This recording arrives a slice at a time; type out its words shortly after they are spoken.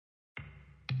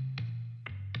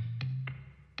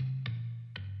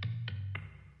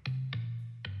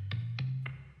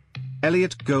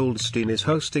Elliot Goldstein is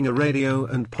hosting a radio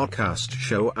and podcast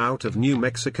show out of New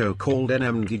Mexico called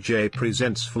NMDJ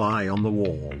Presents Fly on the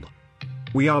Wall.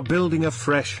 We are building a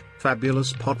fresh,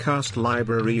 fabulous podcast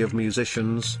library of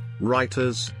musicians,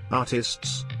 writers,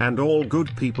 artists, and all good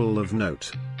people of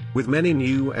note, with many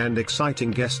new and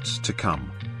exciting guests to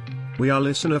come. We are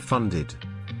listener funded.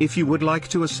 If you would like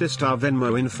to assist, our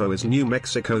Venmo info is New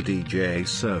Mexico DJ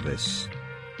Service.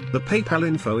 The PayPal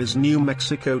info is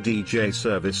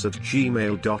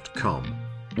newmexicodjservice@gmail.com.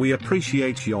 We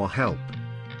appreciate your help.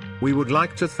 We would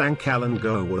like to thank Alan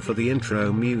Gower for the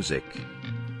intro music.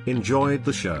 Enjoyed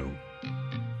the show.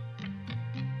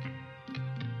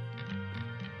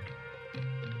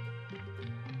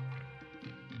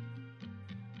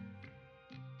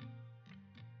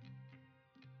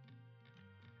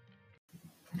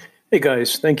 Hey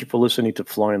guys, thank you for listening to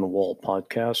Fly on the Wall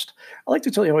podcast. I'd like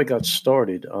to tell you how I got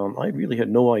started. I really had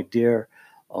no idea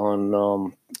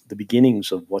on the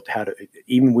beginnings of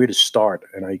even where to start.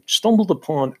 And I stumbled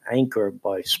upon Anchor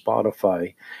by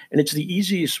Spotify. And it's the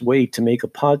easiest way to make a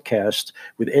podcast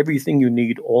with everything you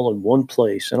need all in one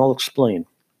place. And I'll explain.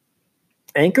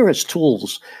 Anchor has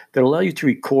tools that allow you to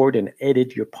record and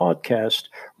edit your podcast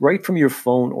right from your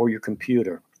phone or your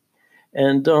computer.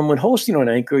 And when hosting on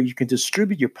Anchor, you can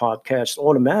distribute your podcast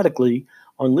automatically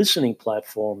on listening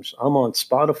platforms. I'm on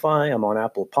Spotify, I'm on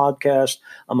Apple Podcasts,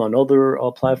 I'm on other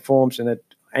platforms, and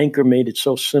Anchor made it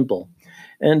so simple.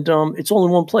 And it's all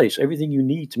in one place. Everything you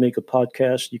need to make a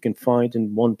podcast, you can find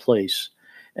in one place.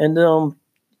 And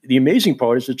the amazing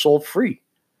part is it's all free.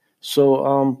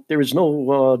 So there is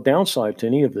no downside to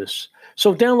any of this.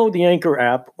 So download the Anchor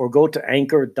app or go to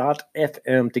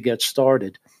anchor.fm to get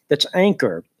started. That's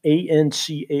Anchor,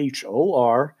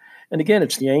 ANCHOR. And again,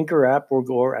 it's the Anchor app or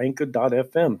go to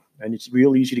anchor.fm. And it's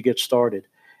real easy to get started.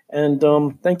 And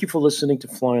thank you for listening to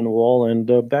Fly on the Wall.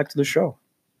 And back to the show.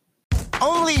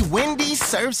 Only Wendy's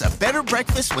serves a better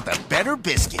breakfast with a better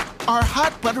biscuit. Our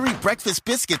hot, buttery breakfast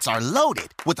biscuits are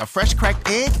loaded with a fresh cracked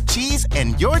egg, cheese,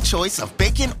 and your choice of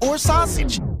bacon or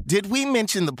sausage. Did we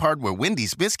mention the part where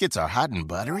Wendy's biscuits are hot and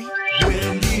buttery?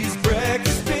 Wendy's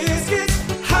breakfast biscuits,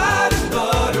 hot and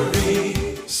buttery.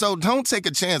 So don't take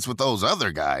a chance with those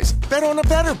other guys. Bet on a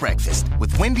better breakfast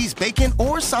with Wendy's bacon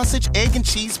or sausage, egg, and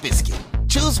cheese biscuit.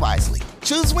 Choose wisely.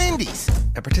 Choose Wendy's.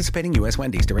 At participating U.S.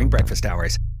 Wendy's during breakfast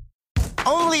hours.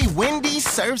 Only Wendy's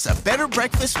serves a better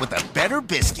breakfast with a better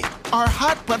biscuit. Our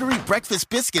hot, buttery breakfast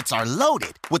biscuits are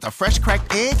loaded with a fresh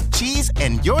cracked egg, cheese,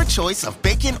 and your choice of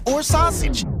bacon or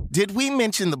sausage. Did we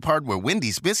mention the part where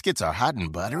Wendy's biscuits are hot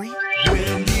and buttery?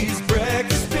 Wendy's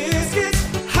breakfast biscuits,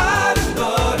 hot and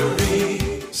buttery.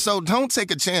 So don't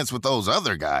take a chance with those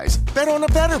other guys. Bet on a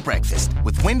better breakfast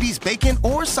with Wendy's bacon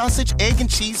or sausage, egg, and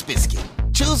cheese biscuit.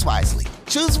 Choose wisely.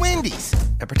 Choose Wendy's.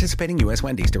 At participating U.S.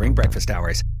 Wendy's during breakfast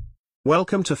hours.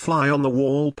 Welcome to Fly on the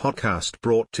Wall podcast,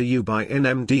 brought to you by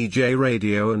NMDJ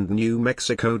Radio and New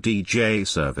Mexico DJ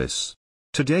Service.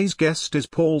 Today's guest is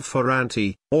Paul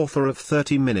Ferrante, author of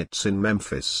 30 Minutes in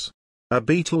Memphis, a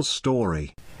Beatles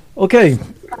story. Okay,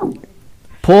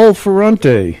 Paul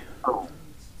Ferrante.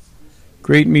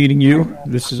 Great meeting you.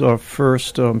 This is our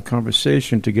first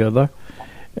conversation together.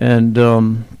 And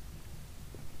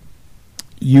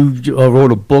you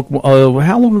wrote a book.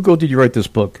 How long ago did you write this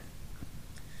book?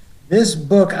 This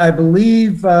book, I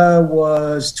believe,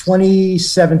 was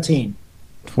 2017.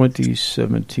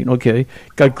 2017. Okay.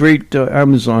 Got great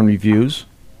Amazon reviews.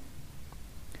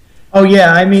 Oh,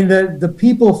 yeah. I mean, the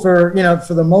people for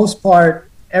the most part,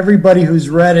 everybody who's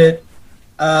read it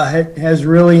has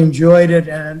really enjoyed it.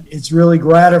 And it's really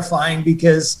gratifying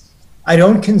because I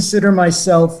don't consider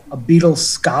myself a Beatles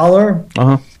scholar.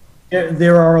 Uh-huh.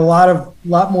 There are a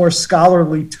lot more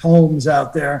scholarly tomes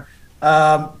out there.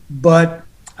 But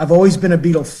I've always been a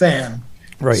Beatle fan.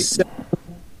 Right. So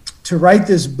to write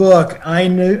this book, I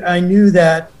knew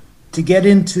that to get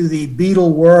into the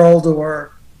Beatle world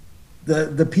or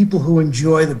the people who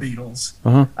enjoy the Beatles,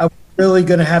 uh-huh. I was really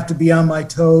going to have to be on my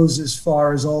toes as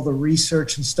far as all the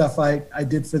research and stuff I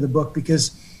did for the book, because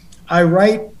I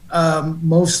write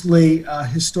mostly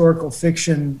historical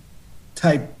fiction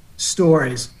type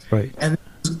stories. Right. And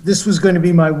this was going to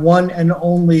be my one and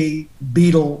only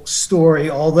Beatle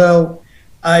story, although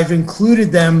I've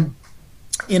included them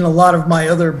in a lot of my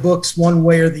other books one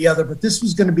way or the other, but this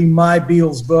was going to be my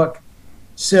Beatles book.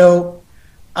 So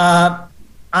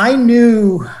I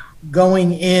knew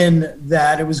going in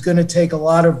that it was going to take a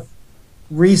lot of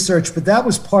research, but that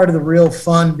was part of the real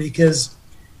fun, because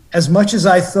as much as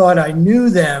I thought I knew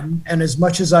them and as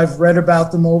much as I've read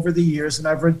about them over the years, and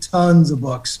I've read tons of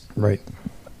books, right,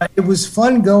 it was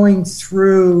fun going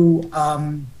through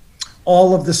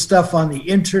all of the stuff on the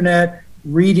internet,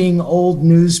 reading old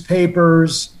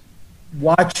newspapers,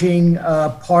 watching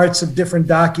parts of different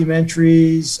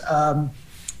documentaries.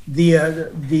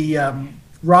 The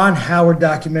Ron Howard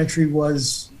documentary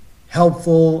was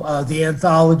helpful. The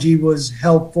anthology was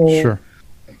helpful. Sure.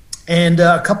 And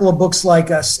a couple of books like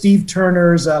Steve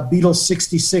Turner's Beatles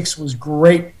 66 was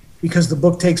great because the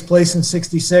book takes place in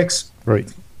 66.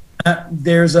 Right.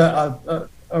 There's a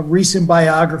recent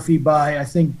biography by, I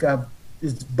think,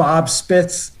 it's Bob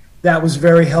Spitz. That was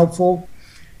very helpful.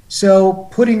 So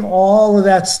putting all of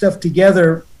that stuff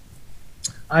together,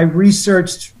 I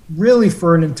researched really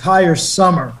for an entire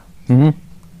summer.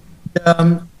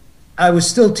 Mm-hmm. I was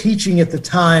still teaching at the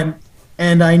time,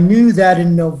 and I knew that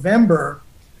in November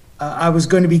I was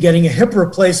going to be getting a hip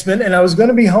replacement, and I was going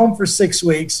to be home for 6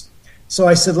 weeks. So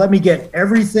I said, let me get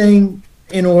everything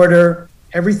in order,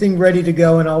 everything ready to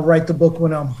go, and I'll write the book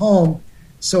when I'm home.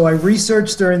 So I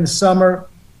researched during the summer.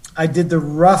 I did the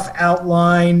rough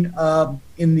outline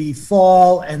in the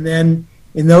fall, and then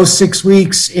in those 6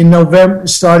 weeks in November,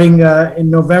 starting in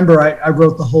November, I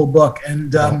wrote the whole book.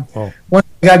 And once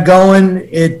I got going,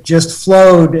 it just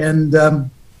flowed, and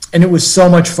it was so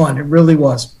much fun. It really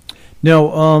was.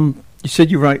 Now, you said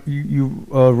you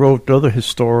wrote other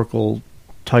historical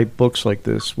type books like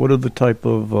this. What are the type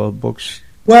of books?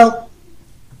 Well,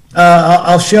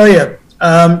 I'll show you.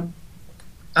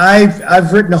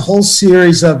 I've written a whole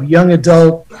series of young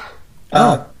adult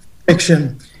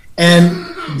fiction, and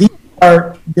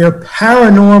they're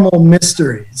paranormal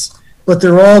mysteries, but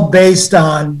they're all based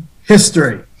on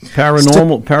history.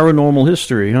 Paranormal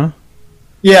history, huh?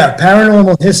 Yeah,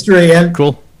 paranormal history. And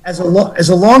cool. As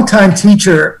a longtime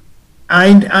teacher,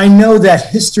 I know that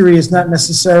history is not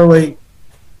necessarily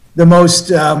the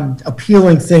most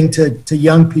appealing thing to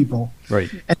young people.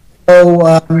 Right. And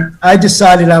so I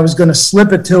decided I was going to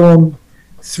slip it to them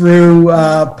through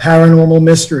paranormal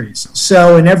mysteries.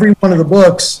 So in every one of the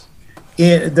books,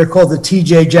 they're called the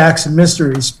T.J. Jackson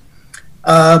Mysteries.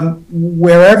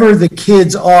 Wherever the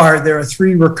kids are, there are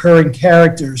 3 recurring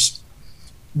characters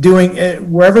doing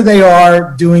wherever they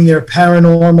are doing their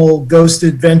paranormal ghost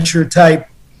adventure type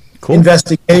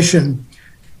investigation.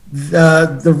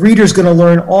 The reader's going to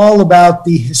learn all about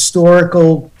the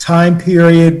historical time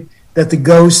period that the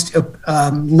ghost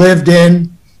lived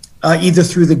in, either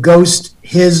through the ghost,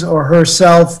 his or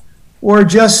herself, or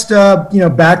just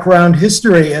background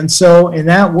history. And so in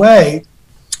that way,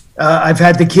 I've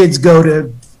had the kids go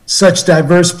to such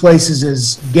diverse places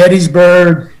as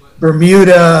Gettysburg,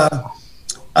 Bermuda,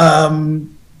 and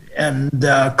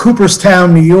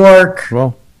Cooperstown, New York.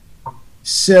 Well,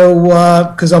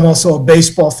 so because I'm also a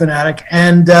baseball fanatic,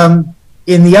 and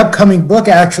in the upcoming book,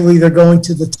 actually, they're going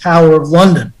to the Tower of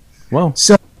London. Wow!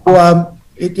 So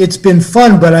it's been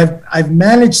fun, but I've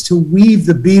managed to weave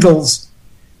the Beatles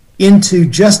into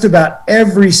just about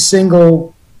every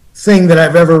single thing that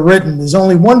I've ever written. There's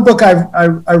only one book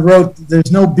I wrote.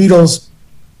 There's no Beatles,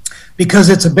 because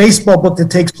it's a baseball book that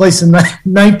takes place in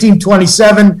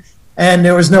 1927, and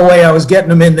there was no way I was getting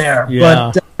them in there.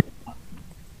 Yeah.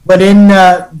 But in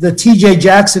the T.J.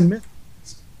 Jackson,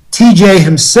 T.J.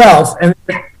 himself,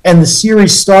 and the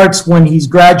series starts when he's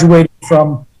graduating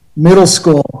from middle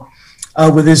school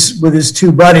with his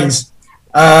 2 buddies.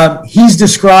 He's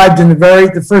described in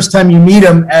the first time you meet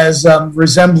him as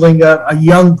resembling a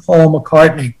young Paul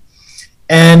McCartney,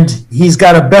 and he's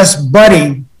got a best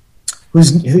buddy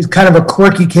who's kind of a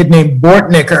quirky kid named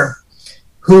Bortnicker,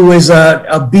 who is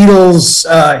a Beatles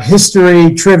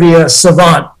history trivia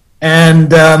savant.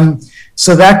 And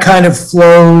so that kind of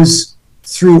flows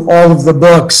through all of the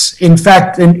books. In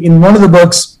fact, in one of the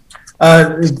books,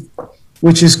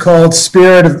 which is called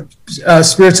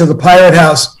Spirits of the Pirate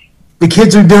House, the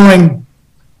kids are doing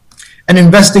an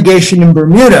investigation in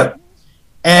Bermuda.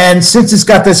 And since it's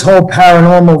got this whole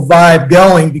paranormal vibe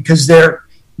going, because they're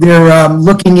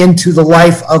looking into the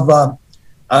life of a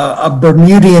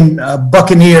Bermudian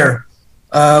buccaneer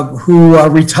who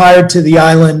retired to the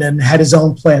island and had his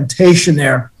own plantation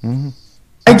there. Mm-hmm.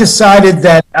 I decided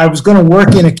that I was going to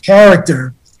work in a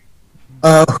character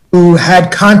who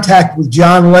had contact with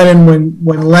John Lennon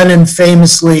when Lennon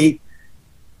famously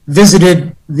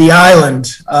visited the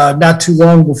island not too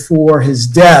long before his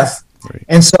death. Right.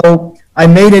 And so I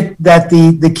made it that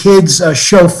the kids'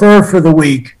 chauffeur for the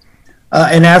week,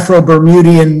 an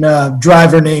Afro-Bermudian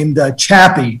driver named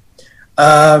Chappie,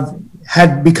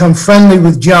 had become friendly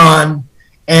with John,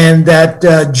 and that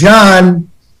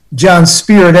John's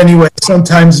spirit anyway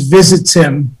sometimes visits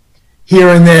him here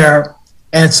and there.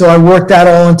 And so I worked that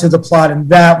all into the plot, and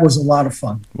that was a lot of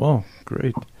fun. Wow,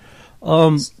 great.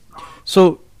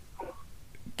 So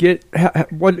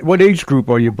what age group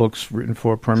are your books written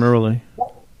for primarily?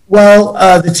 Well,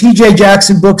 the T.J.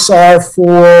 Jackson books are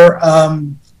for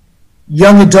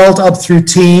young adult up through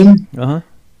teen. Uh-huh.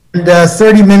 And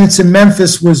 30 Minutes in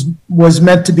Memphis was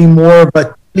meant to be more of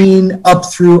a teen up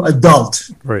through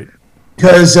adult. Right.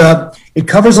 Because it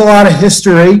covers a lot of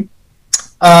history.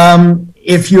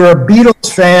 If you're a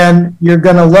Beatles fan, you're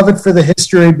going to love it for the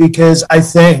history because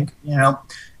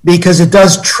because it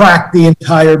does track the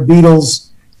entire Beatles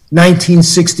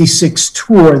 1966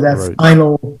 tour, that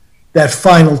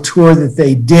final tour that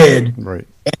they did. Right.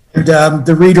 And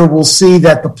the reader will see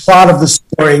that the plot of the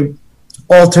story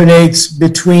alternates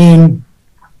between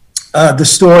the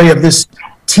story of this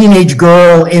teenage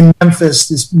girl in Memphis,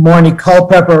 this Marnie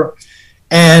Culpepper,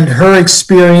 and her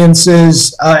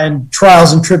experiences and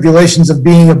trials and tribulations of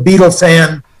being a Beatle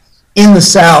fan in the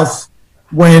South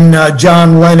when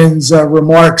John Lennon's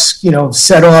remarks,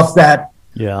 set off that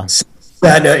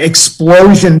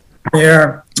explosion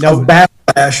there of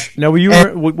backlash. Now,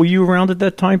 were you around at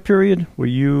that time period? Were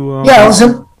you? Yeah, I was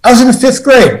in the fifth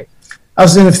grade. I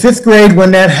was in the fifth grade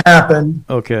when that happened.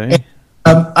 Okay.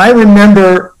 And,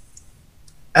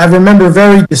 I remember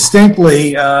very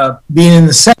distinctly being in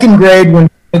the second grade when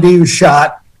Kennedy was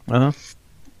shot,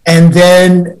 and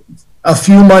then a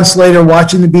few months later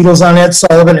watching the Beatles on Ed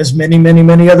Sullivan, as many, many,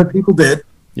 many other people did.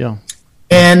 Yeah.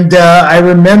 And I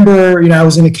remember, I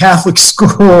was in a Catholic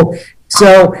school,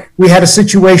 so we had a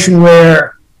situation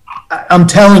where, I'm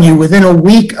telling you, within a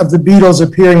week of the Beatles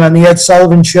appearing on the Ed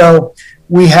Sullivan Show,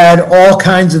 we had all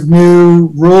kinds of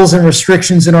new rules and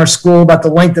restrictions in our school about the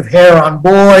length of hair on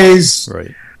boys,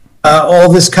 right? All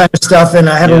this kind of stuff, and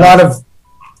I had a lot of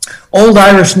old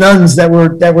Irish nuns that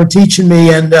were teaching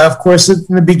me, and of course,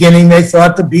 in the beginning, they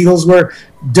thought the Beatles were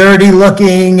dirty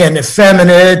looking and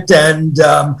effeminate, and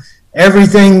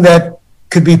everything that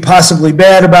could be possibly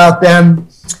bad about them.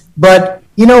 But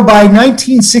by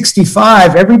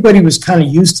 1965, everybody was kind of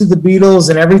used to the Beatles,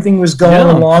 and everything was going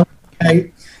along.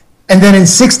 Right? And then in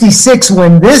 '66,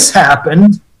 when this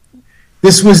happened,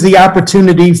 this was the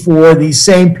opportunity for these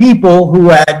same people who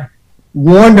had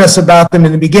warned us about them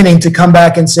in the beginning to come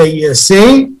back and say, "You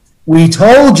see, we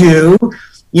told you."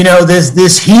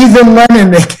 This heathen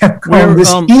Lennon, they kept calling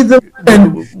this heathen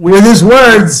Lennon with his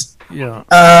words. Yeah.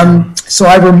 So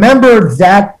I remember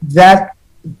that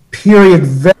period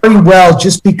very well,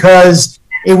 just because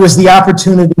it was the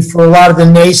opportunity for a lot of the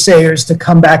naysayers to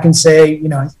come back and say,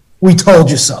 we told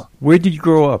you so. Where did you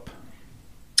grow up?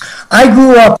 I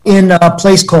grew up in a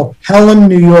place called Pelham,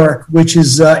 New York, which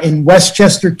is in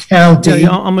Westchester County. Yeah,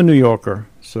 I'm a New Yorker.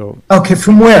 So. Okay,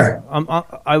 from where?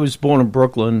 I was born in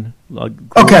Brooklyn.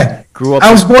 Grew up.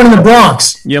 I was born in the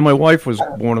Bronx. Yeah, my wife was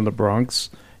born in the Bronx.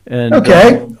 And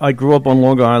I grew up on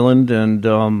Long Island, and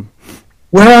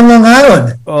where on Long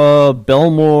Island?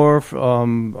 Belmore.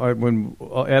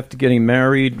 After getting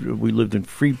married, we lived in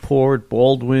Freeport,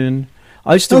 Baldwin.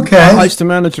 I used to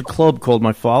manage a club called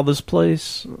My Father's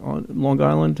Place on Long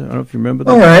Island. I don't know if you remember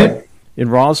that. All right. In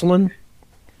Roslyn,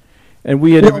 and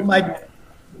we had.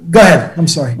 Go ahead. I'm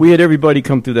sorry. We had everybody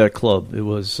come through that club. It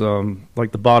was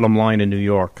like the Bottom Line in New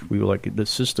York. We were like the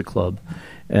sister club,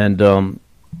 and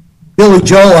Billy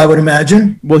Joel, I would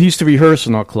imagine. Well, he used to rehearse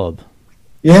in our club.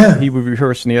 Yeah, he would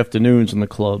rehearse in the afternoons in the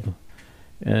club,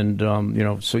 and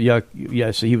so so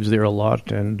he was there a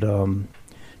lot, and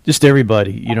just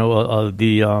everybody,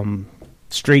 the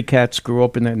Stray Cats grew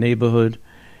up in that neighborhood,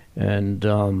 and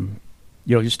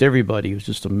just everybody. It was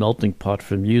just a melting pot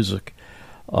for music.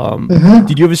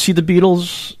 Did you ever see the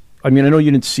Beatles? I mean, I know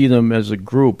you didn't see them as a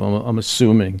group, I'm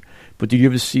assuming, but did you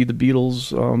ever see the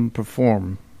Beatles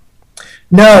perform?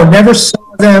 No, never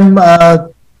saw them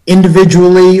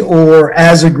individually or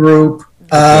as a group.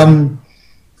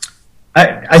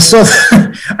 I saw.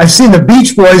 I've seen the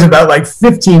Beach Boys about like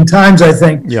 15 times, I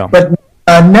think. Yeah. But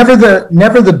never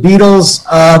the Beatles.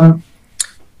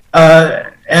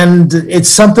 And it's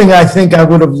something I think I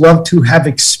would have loved to have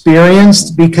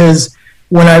experienced, because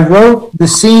when I wrote the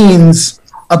scenes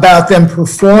about them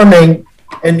performing,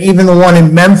 and even the one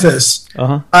in Memphis,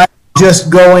 I was just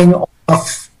going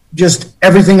off just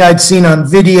everything I'd seen on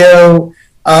video,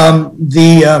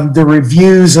 the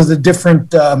reviews of the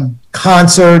different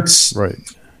concerts, right?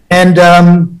 And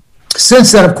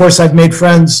since then, of course, I've made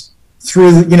friends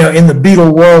through in the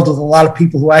Beatle world with a lot of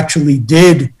people who actually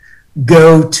did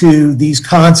go to these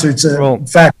concerts. In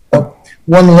fact,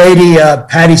 one lady,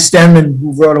 Patty Stenman,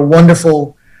 who wrote a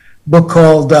wonderful book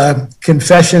called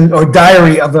Confession or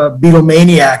Diary of a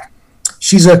Beatlemaniac.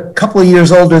 She's a couple of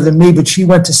years older than me, but she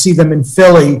went to see them in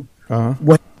Philly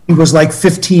when he was like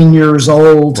 15 years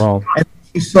old. Wow. And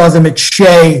she saw them at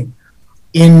Shea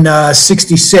in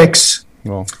 66.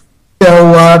 Wow.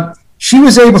 So she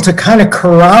was able to kind of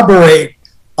corroborate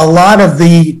a lot of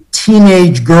the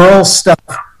teenage girl stuff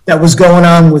that was going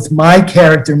on with my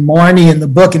character, Marnie, in the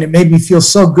book. And it made me feel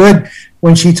so good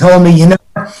when she told me,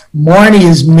 Marnie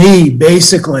is me,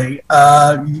 basically.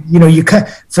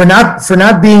 For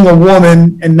not being a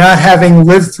woman and not having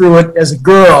lived through it as a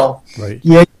girl, Right.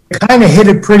 you kind of hit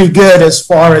it pretty good as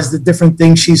far as the different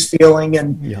things she's feeling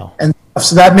and stuff.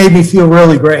 So that made me feel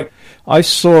really great. I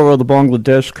saw the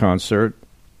Bangladesh concert.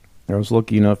 I was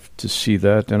lucky enough to see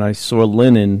that, and I saw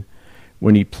Lennon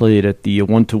when he played at the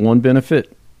one-to-one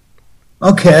benefit.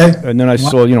 Okay. And then I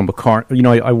saw,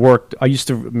 McCartney. I used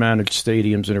to manage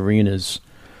stadiums and arenas,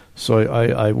 so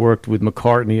I worked with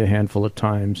McCartney a handful of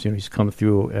times. He's come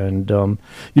through, and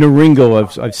Ringo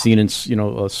I've seen in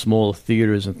smaller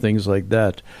theaters and things like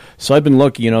that. So I've been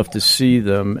lucky enough to see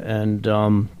them,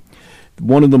 and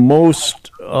one of the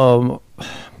most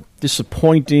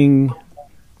disappointing.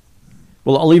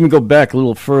 Well, I'll even go back a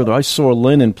little further. I saw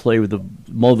Lennon play with the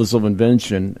Mothers of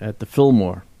Invention at the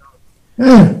Fillmore.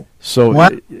 So,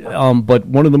 but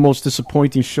one of the most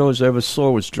disappointing shows I ever saw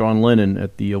was John Lennon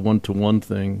at the one-to-one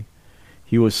thing.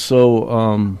 He was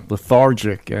so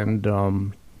lethargic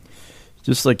and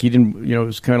just like he didn't, it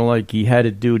was kind of like he had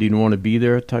to do it, he didn't want to be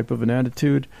there type of an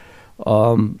attitude.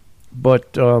 I'm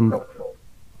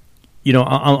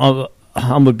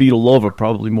a Beatle lover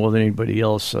probably more than anybody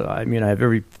else. I have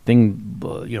everything,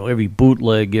 every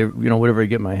bootleg, whatever I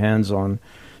get my hands on.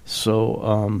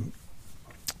 So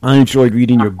I enjoyed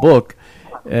reading your book,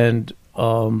 and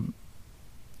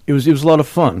it was a lot of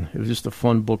fun. It was just a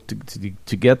fun book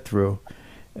to get through,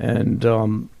 and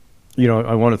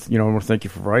I want to thank you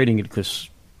for writing it, because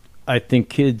I think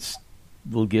kids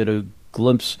will get a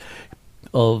glimpse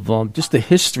of just the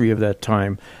history of that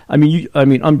time.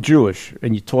 I'm Jewish,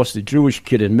 and you tossed a Jewish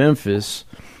kid in Memphis.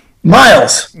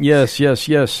 Miles. Yes,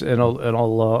 and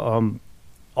I'll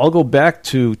go back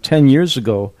to 10 years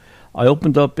ago. I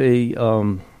opened up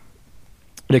an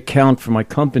account for my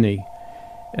company,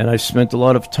 and I spent a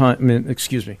lot of time.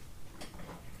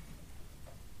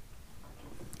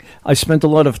 I spent a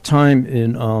lot of time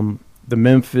in the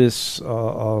Memphis,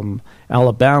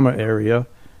 Alabama area,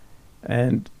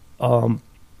 and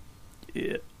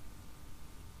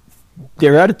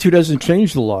their attitude hasn't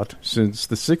changed a lot since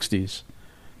the 60s.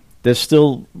 They're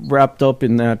still wrapped up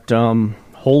in that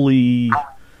holy,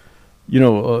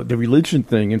 the religion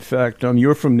thing. In fact,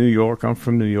 you're from New York. I'm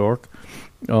from New York.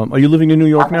 Are you living in New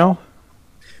York now?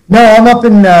 No, I'm up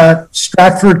in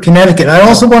Stratford, Connecticut. I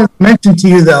also wanted to mention to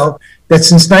you, though, that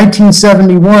since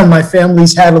 1971, my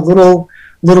family's had a little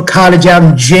cottage out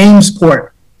in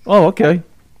Jamesport. Oh, okay.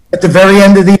 At the very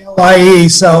end of the LIE,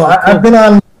 so I've been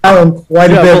on island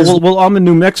quite a bit. Well, I'm in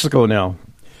New Mexico now.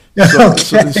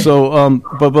 Okay.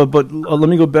 But let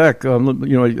me go back. Let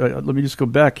me just go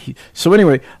back. So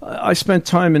anyway, I spent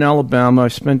time in Alabama. I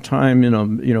spent time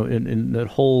in that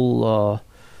whole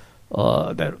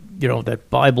that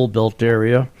Bible Belt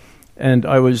area, and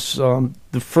I was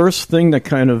the first thing that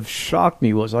kind of shocked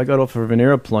me was I got off of an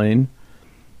airplane,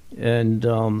 and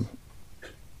I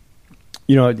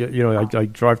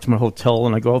drive to my hotel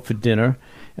and I go out for dinner.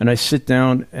 And I sit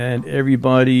down, and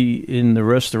everybody in the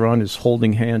restaurant is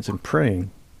holding hands and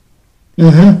praying.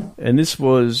 Mm-hmm. And this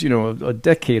was, a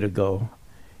decade ago.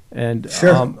 And,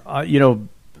 sure.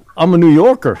 I'm a New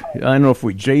Yorker. I don't know if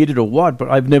we're jaded or what, but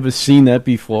I've never seen that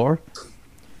before.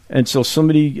 And so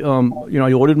somebody,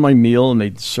 I ordered my meal, and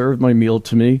they served my meal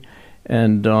to me.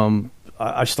 And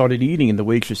I started eating, and the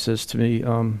waitress says to me,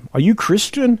 "Are you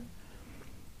Christian?"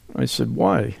 I said,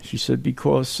 "Why?" She said,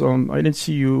 "Because I didn't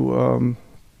see you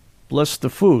bless the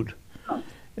food."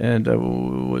 And I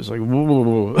was like,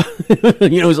 whoa.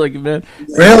 It was like, man.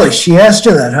 Really? She asked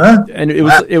you that, huh? And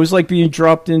it was like being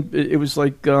dropped in. It was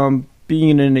like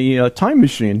being in a time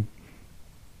machine.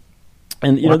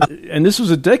 And and this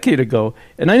was a decade ago,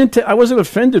 and I wasn't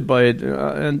offended by it.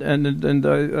 And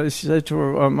I said to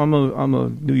her, I'm a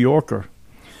New Yorker,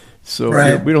 so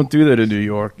right. We don't do that in New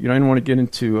York. I didn't want to get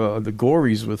into the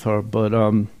gories with her, but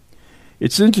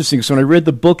it's interesting. So when I read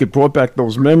the book, it brought back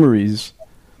those memories.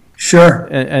 Sure.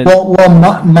 And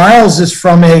Miles is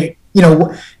from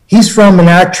he's from an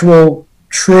actual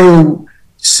true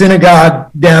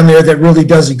synagogue down there that really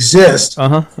does exist.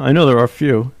 I know there are a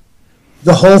few.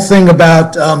 The whole thing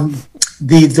about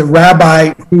the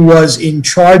rabbi who was in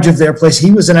charge of their place,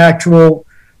 he was an actual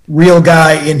real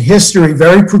guy in history,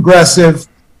 very progressive.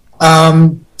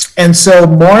 And so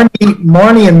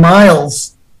Marnie and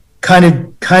Miles kind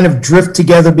of drift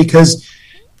together because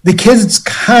the kids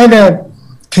kind of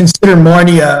consider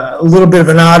Marnie a little bit of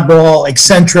an oddball,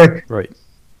 eccentric. Right.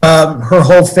 Her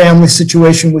whole family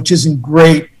situation, which isn't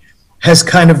great. has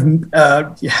kind of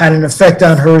had an effect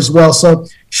on her as well. So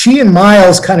she and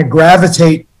Miles kind of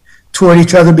gravitate toward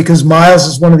each other because Miles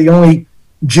is one of the only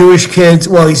Jewish kids.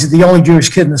 Well, he's the only Jewish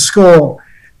kid in the school.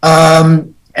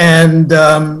 Marnie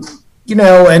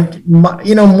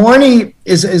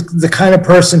is the kind of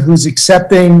person who's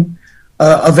accepting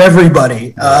of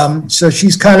everybody. So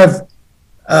she's kind of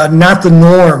not the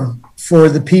norm for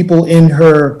the people in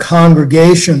her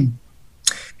congregation.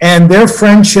 And their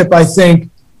friendship, I think,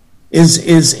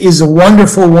 is a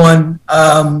wonderful one.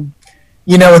 At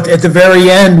the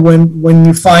very end, when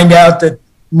you find out that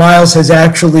Miles has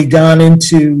actually gone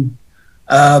into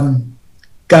you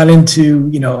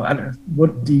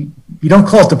don't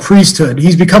call it the priesthood.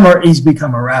 He's become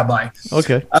a rabbi.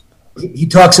 Okay. He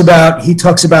talks about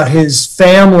his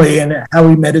family and how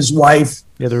he met his wife.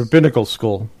 Yeah, the rabbinical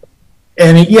school.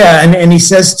 And he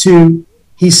says to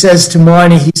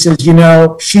Marnie, he says,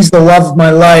 she's the love of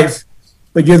my life,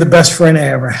 but you're the best friend I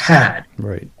ever had.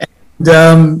 Right.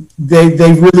 And they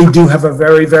really do have a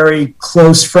very, very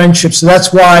close friendship. So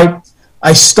that's why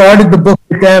I started the book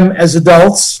with them as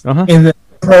adults. In the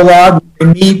prologue. They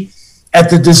meet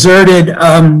at the deserted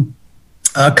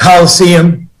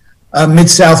Coliseum,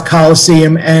 Mid-South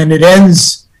Coliseum, and it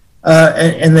ends,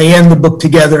 and they end the book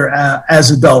together as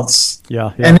adults.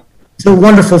 Yeah. And it's a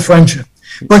wonderful friendship.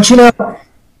 But,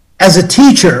 as a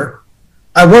teacher,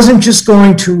 I wasn't just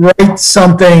going to write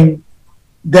something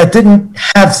that didn't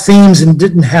have themes and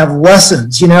didn't have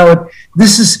lessons.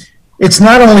 It's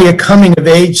not only a coming of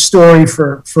age story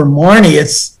for Marnie.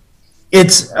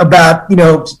 It's about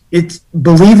it's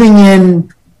believing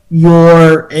in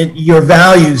your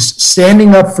values,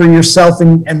 standing up for yourself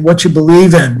and what you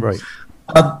believe in, right.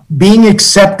 Being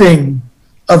accepting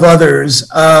of others,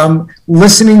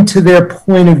 listening to their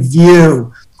point of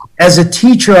view. As a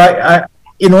teacher, I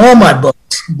in all my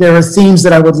books, there are themes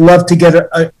that I would love to get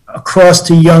across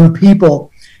to young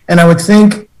people, and I would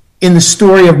think in the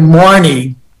story of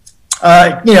Marnie,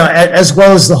 as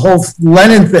well as the whole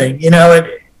Lennon thing,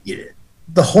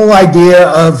 the whole idea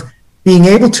of being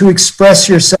able to express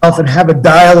yourself and have a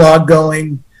dialogue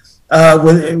going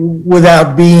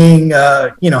without being,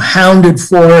 hounded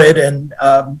for it and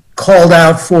called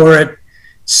out for it.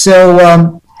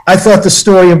 So I thought the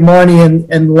story of Marnie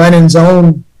and Lennon's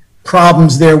own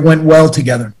problems there went well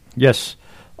together. Yes.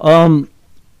 Do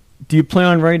you plan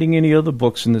on writing any other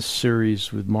books in this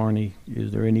series with Marnie?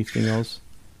 Is there anything else?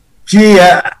 Gee,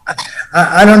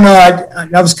 I don't know.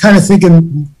 I was kind of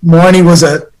thinking Marnie was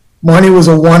a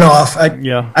one-off. I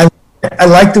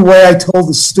like the way I told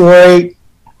the story.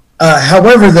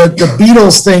 However, the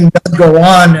Beatles thing does go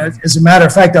on. As a matter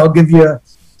of fact, I'll give you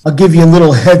a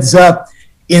little heads up.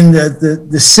 In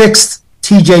the sixth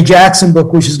T.J. Jackson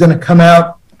book, which is going to come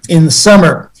out in the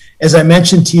summer, as I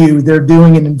mentioned to you, they're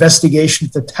doing an investigation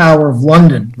at the Tower of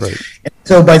London. Right. And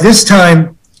so by this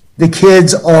time, the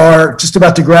kids are just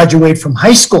about to graduate from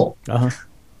high school.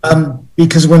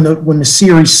 Because when the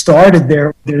series started,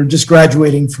 they're just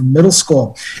graduating from middle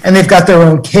school, and they've got their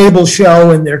own cable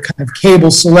show, and they're kind of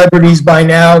cable celebrities by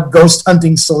now, ghost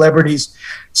hunting celebrities.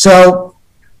 So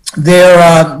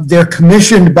they're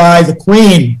commissioned by the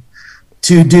Queen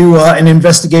to do an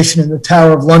investigation in the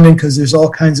Tower of London because there's all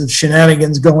kinds of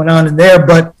shenanigans going on in there.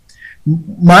 But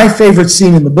my favorite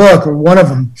scene in the book, or one of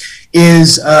them,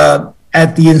 is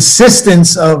at the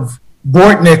insistence of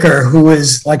Bortnicker, who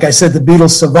is, like I said, the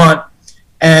Beatles savant,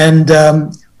 and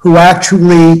who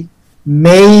actually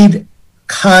made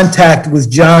contact with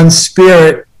John's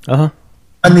spirit on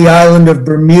the island of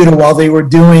Bermuda while they were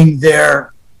doing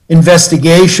their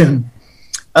investigation.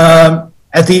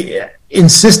 At the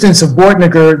insistence of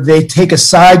Bortnicker, they take a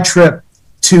side trip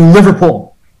to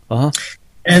Liverpool,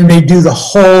 and they do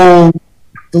the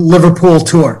Liverpool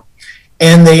tour,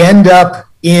 and they end up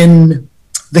in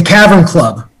the Cavern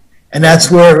Club. And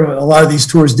that's where a lot of these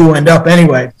tours do end up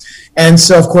anyway. And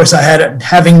so, of course,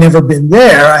 having never been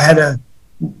there, I had to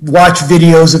watch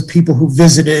videos of people who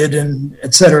visited and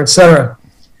et cetera, et cetera.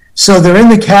 So they're in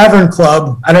the Cavern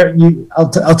Club. I'll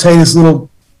tell you this little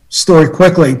story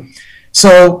quickly.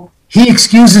 So he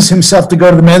excuses himself to go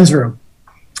to the men's room.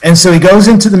 And so he goes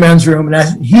into the men's room,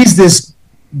 and he's this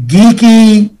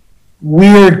geeky,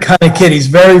 weird kind of kid. He's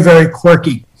very, very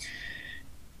quirky.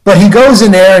 But he goes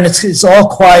in there, and it's all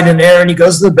quiet in there, and he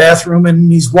goes to the bathroom,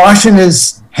 and he's washing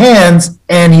his hands,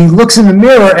 and he looks in the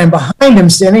mirror, and behind him,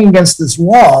 standing against this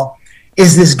wall,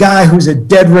 is this guy who's a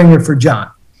dead ringer for John.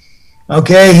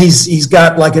 Okay, he's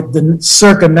got like the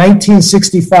circa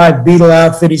 1965 Beatle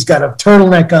outfit. He's got a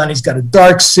turtleneck on. He's got a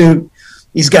dark suit.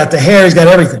 He's got the hair. He's got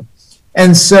everything.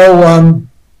 And so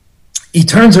he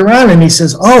turns around, and he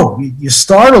says, "Oh, you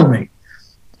startled me."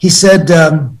 He said,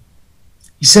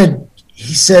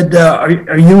 are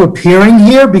you appearing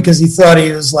here? Because he thought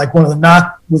he was like one of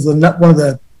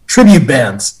the tribute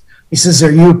bands. He says,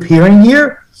 are you appearing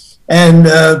here? And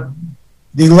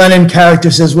the Lennon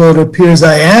character says, well, it appears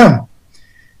I am.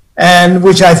 And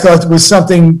which I thought was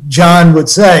something John would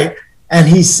say. And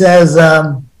he says,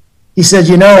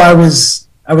 you know, I was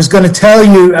going to tell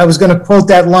you, I was going to quote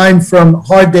that line from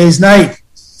Hard Day's Night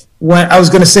when I was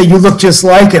going to say, you look just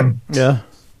like him. Yeah.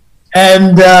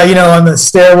 And, you know, on the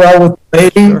stairwell with the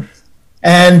lady. Sure.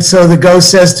 And so the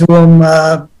ghost says to him,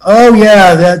 oh,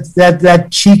 yeah, that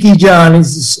cheeky John,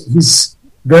 he's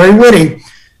very witty.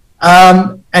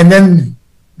 And then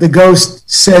the ghost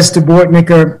says to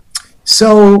Bortnicker,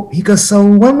 so he goes, so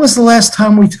when was the last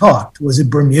time we talked? Was it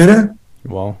Bermuda?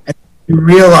 Well, and he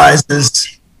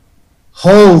realizes,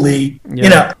 holy, you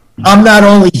know, I'm not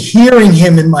only hearing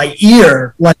him in my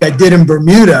ear like I did in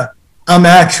Bermuda, I'm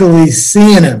actually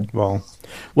seeing him. Well,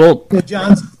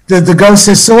 John, the ghost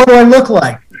says, so what do I look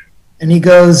like? And he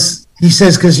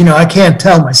says, because, you know, I can't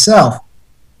tell myself.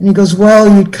 And he goes, well,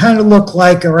 you kind of look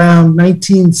like around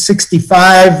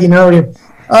 1965, you know.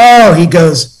 Oh, he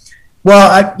goes,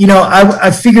 well, I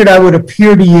figured I would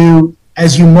appear to you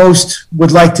as you most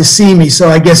would like to see me, so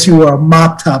I guess you were a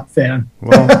Mop Top fan.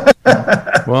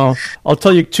 Well, I'll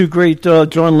tell you two great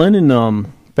John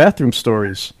Lennon bathroom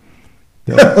stories.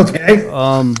 Okay.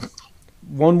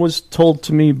 One was told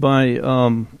to me by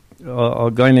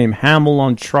a guy named Hamill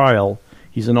on Trial.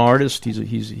 He's an artist.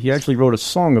 He actually wrote a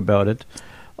song about it.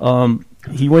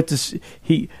 He went to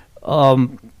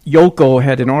Yoko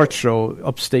had an art show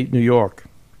upstate New York.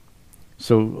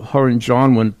 So her and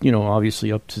John went, you know,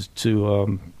 obviously up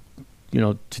to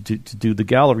do the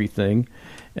gallery thing,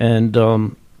 and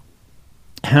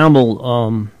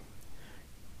Hamill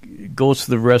goes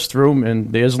to the restroom,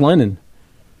 and there's Lennon,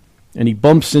 and he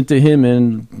bumps into him,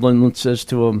 and Lennon says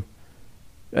to him,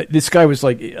 this guy was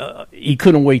like, he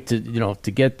couldn't wait to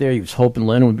get there. He was hoping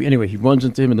Lennon would be. Anyway, he runs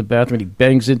into him in the bathroom, and he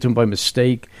bangs into him by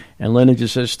mistake, and Lennon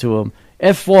just says to him,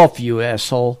 "F off, you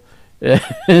asshole."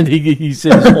 And he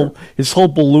said his whole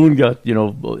balloon got, you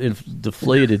know,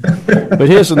 deflated. But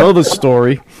here's another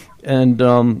story. And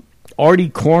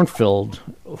Artie Kornfeld,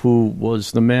 who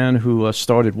was the man who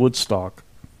started Woodstock.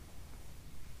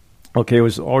 Okay, it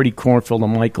was Artie Kornfeld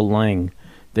and Michael Lang.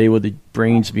 They were the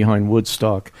brains behind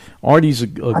Woodstock. Artie's a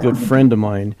good friend of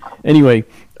mine. Anyway,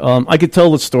 I could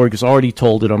tell the story because Artie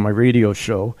told it on my radio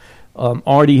show.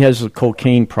 Artie has a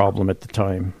cocaine problem at the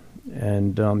time.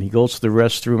 And he goes to the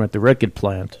restroom at the record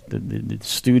plant, the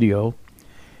studio,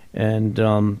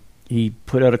 and he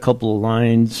put out a couple of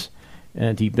lines,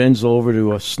 and he bends over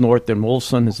to snort them. All of a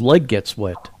sudden, his leg gets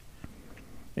wet.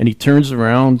 And he turns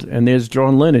around, and there's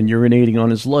John Lennon urinating on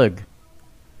his leg.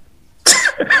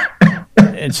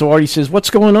 And so Artie says, "What's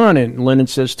going on?" And Lennon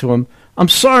says to him, "I'm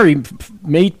sorry,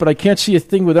 mate, but I can't see a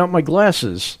thing without my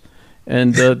glasses."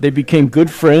 And they became good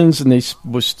friends, and they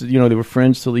were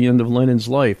friends till the end of Lennon's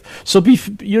life. So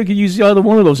you could use either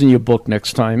one of those in your book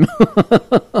next time.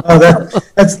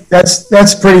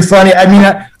 That's pretty funny. I mean,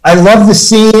 I love the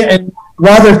scene, and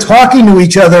while they're talking to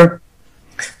each other,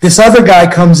 this other guy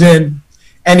comes in,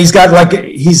 and he's got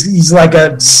he's like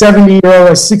a 70-year-old,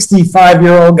 a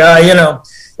 65-year-old guy, you know,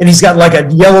 and he's got like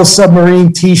a yellow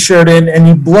submarine T-shirt in, and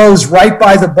he blows right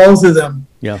by the both of them.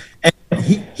 Yeah. And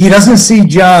he doesn't see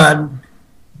John,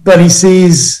 but he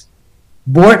sees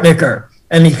Bortnicker,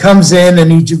 and he comes in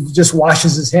and he just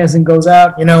washes his hands and goes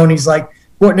out, you know, and he's like,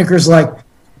 Bortnicker's like,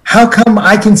 how come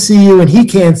I can see you and he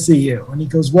can't see you? And he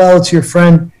goes, well, it's your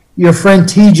friend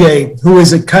TJ, who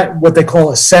is what they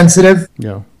call a sensitive.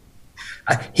 Yeah.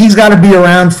 He's got to be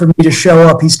around for me to show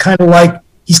up. He's kind of like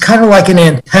an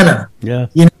antenna. Yeah.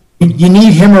 You know, you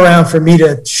need him around for me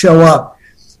to show up.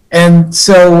 And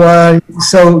so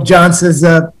John says,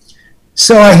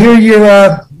 so I hear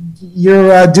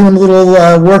you're doing a little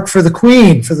work for the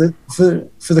Queen, for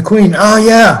the Queen. Oh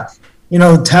yeah, you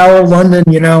know, Tower of London,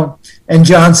 you know. And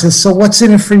John says, so what's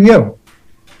in it for you?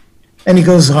 And he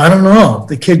goes, I don't know.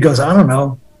 The kid goes, I don't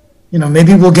know. You know,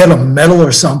 maybe we'll get a medal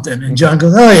or something. And John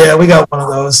goes, oh yeah, we got one of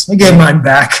those. I gave mine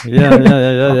back.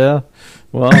 Yeah.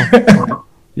 Well,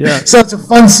 yeah. So it's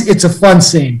a fun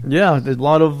scene. Yeah, there's a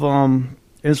lot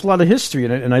of history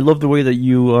in it, and I love the way that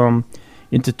you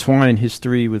intertwine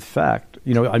history with fact.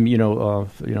 You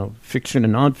know, fiction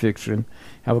and nonfiction,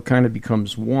 how it kind of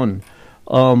becomes one.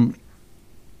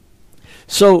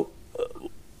 So,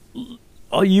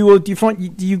 do you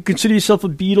consider yourself a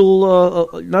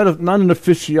Beatle? Not an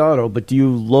aficionado, but do you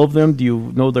love them? Do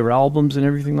you know their albums and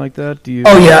everything like that? Do you?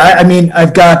 Oh yeah, I mean,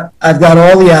 I've got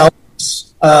all the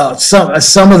albums.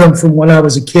 Some of them from when I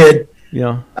was a kid.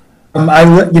 Yeah.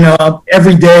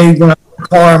 Every day when I'm the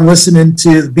car, I'm listening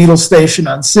to the Beatles station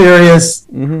on Sirius.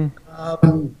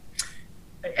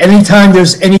 Anytime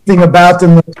there's anything about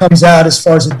them that comes out as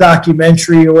far as a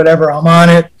documentary or whatever, I'm on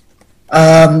it.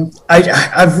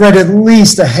 I've read at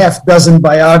least a half dozen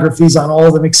biographies on all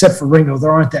of them, except for Ringo.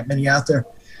 There aren't that many out there.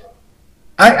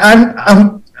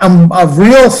 I'm a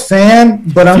real fan,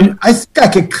 but I think I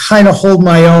could kind of hold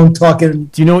my own talking.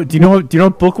 Do you know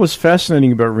what book was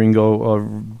fascinating about Ringo?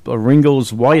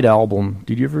 Ringo's White Album.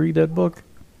 Did you ever read that book?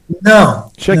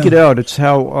 No. Check it out. It's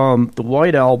how the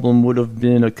White Album would have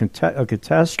been a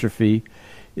catastrophe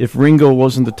if Ringo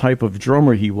wasn't the type of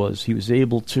drummer he was. He was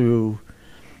able to,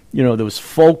 there was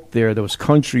folk there was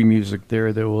country music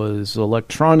there was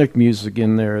electronic music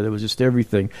in there was just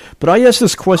everything. But I ask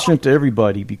this question to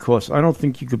everybody because I don't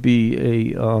think you could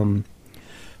be a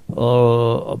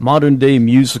modern day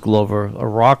music lover, a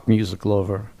rock music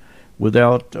lover,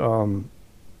 without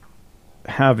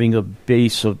having a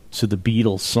base to the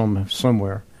Beatles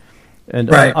somewhere. And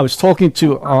right. I was talking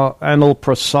to Anil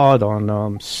Prasad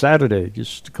on Saturday,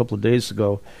 just a couple of days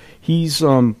ago. He's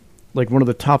like one of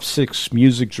the top 6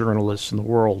 music journalists in the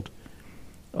world.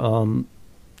 He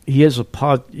has not a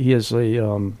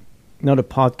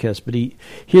podcast, but he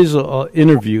has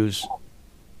interviews,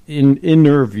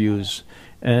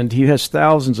 and he has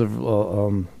thousands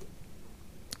of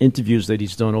interviews that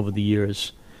he's done over the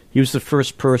years. He was the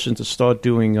first person to start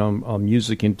doing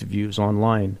music interviews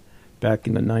online back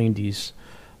in the 90s.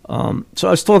 So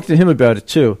I was talking to him about it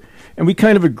too, and we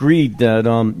kind of agreed that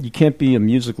you can't be a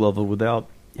music lover without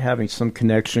having some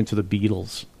connection to the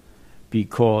Beatles,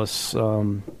 because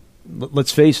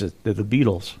let's face it, they're the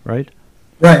Beatles, right?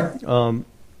 Right.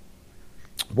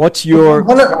 What's your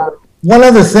one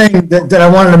other thing that I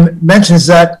wanted to mention is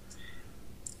that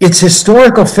it's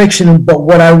historical fiction, but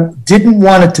what I didn't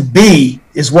want it to be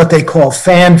is what they call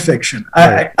fan fiction.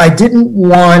 Right. I didn't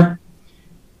want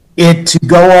it to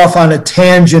go off on a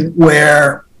tangent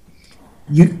where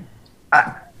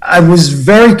I was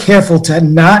very careful to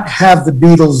not have the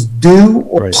Beatles do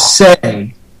or right.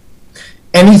 say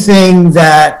anything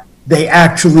that they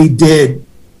actually did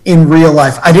in real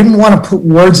life. I didn't want to put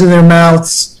words in their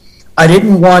mouths. I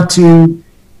didn't want to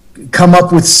come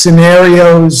up with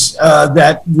scenarios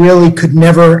that really could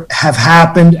never have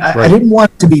happened. I didn't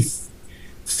want it to be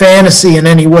fantasy in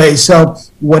any way. So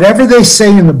whatever they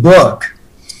say in the book,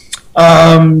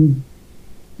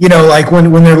 like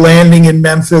when they're landing in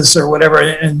Memphis or whatever,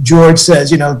 and George says,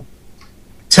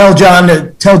 tell John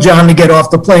to get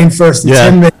off the plane first. It's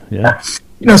him that,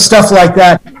 stuff like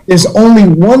that. There's only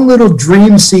one little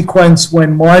dream sequence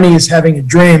when Marnie is having a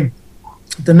dream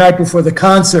the night before the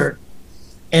concert,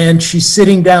 and she's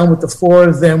sitting down with the 4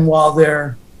 of them while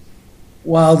they're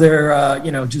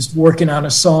just working on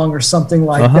a song or something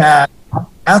like that.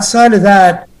 Outside of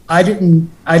that, I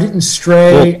didn't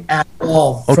stray at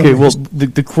all. Okay,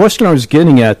 the question I was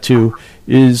getting at too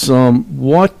is,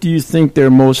 what do you think their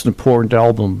most important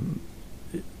album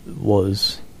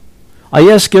was? I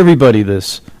ask everybody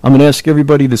this. I'm going to ask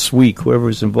everybody this week,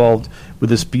 whoever's involved with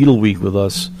this Beatle Week with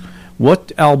us,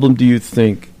 what album do you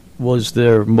think was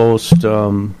their most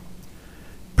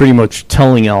pretty much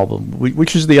telling album?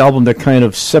 Which is the album that kind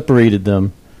of separated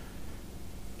them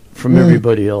from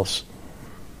everybody else?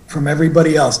 From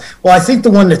everybody else. Well, I think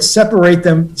the one that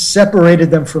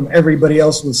separated them from everybody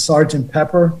else was Sgt.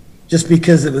 Pepper, just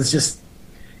because it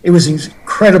was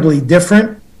incredibly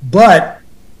different. But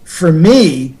for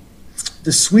me,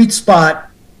 the sweet spot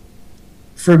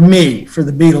for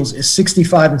the Beatles is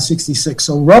 65 and 66.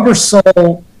 So Rubber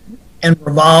Soul and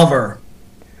Revolver.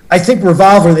 I think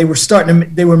Revolver, they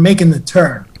were making the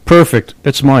turn. Perfect.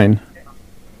 That's mine.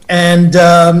 And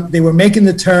they were making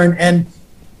the turn, and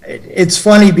it's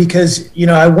funny because,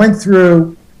 I went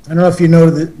through, I don't know if you know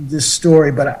this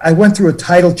story, but I went through a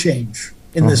title change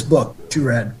in this book that you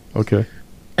read. Okay.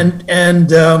 And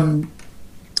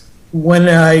when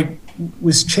I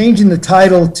was changing the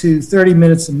title to 30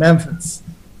 Minutes in Memphis,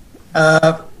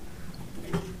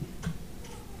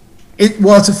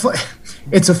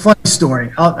 it's a funny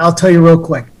story. I'll tell you real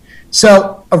quick.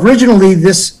 So originally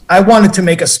I wanted to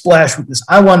make a splash with this.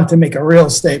 I wanted to make a real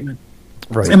statement.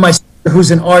 Right. And my sister,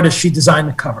 who's an artist, she designed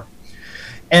the cover.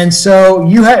 And so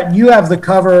you have the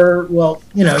cover. Well,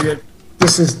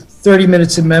 this is 30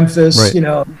 Minutes in Memphis.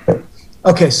 Right.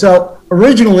 Okay, so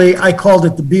originally I called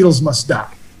it The Beatles Must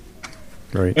Die.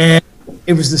 Right. And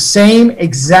it was the same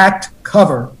exact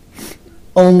cover,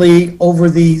 only over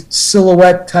the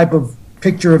silhouette type of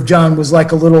picture of John was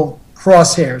like a little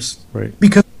crosshairs. Right.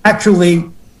 Because actually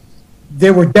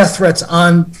there were death threats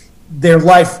on their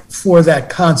life for that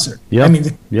concert. Yep. I mean,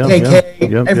 the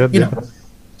KK,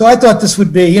 So I thought this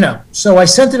would be, so I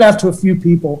sent it out to a few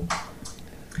people.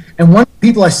 And one of the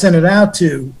people I sent it out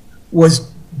to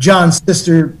was John's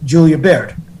sister, Julia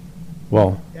Baird.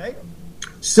 Well, Okay?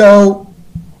 So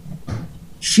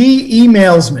she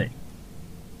emails me.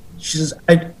 She says,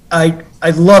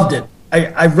 I loved it.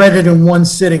 I read it in one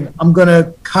sitting. I'm going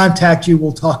to contact you.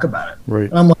 We'll talk about it. right.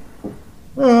 And I'm like,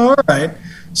 oh, all right.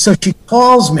 So she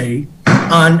calls me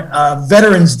on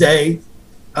Veterans Day,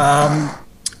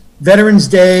 Veterans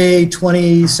Day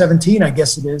 2017, I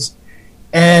guess it is.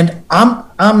 And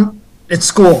I'm at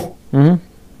school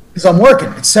because I'm working.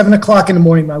 It's 7 o'clock in the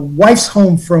morning. My wife's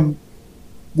home from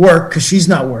work because she's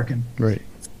not working. Right.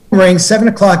 Rings 7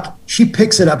 o'clock. She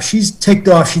picks it up. She's ticked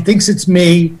off. She thinks it's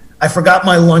me. I forgot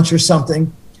my lunch or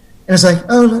something. And it's like,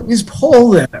 oh, is Paul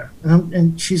there?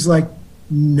 And she's like,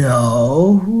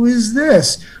 no, who is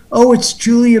this? Oh, it's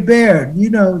Julia Baird,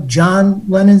 John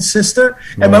Lennon's sister.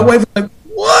 And my wife was like,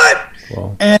 what?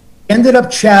 Wow. And ended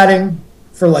up chatting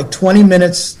for like 20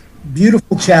 minutes,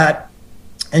 beautiful chat.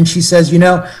 And she says,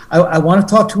 I want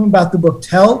to talk to him about the book.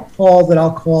 Tell Paul that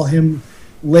I'll call him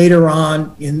later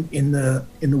on in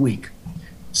the week.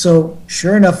 So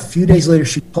sure enough, a few days later,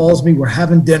 she calls me. We're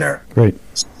having dinner. Great.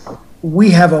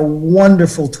 We have a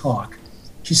wonderful talk.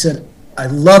 She said, I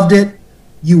loved it.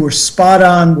 You were spot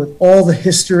on with all the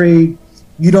history.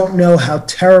 You don't know how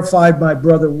terrified my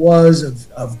brother was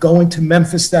of going to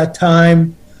Memphis that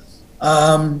time.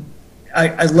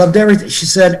 I loved everything. She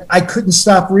said, I couldn't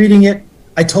stop reading it.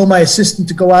 I told my assistant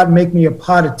to go out and make me a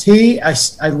pot of tea. I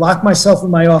locked myself in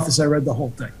my office. I read the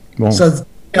whole thing. Wow. So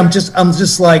I'm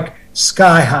just like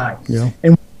sky high. Yeah.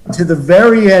 And to the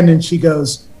very end, and she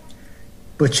goes,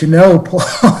 but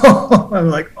Paul, I'm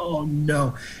like, oh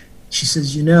no. She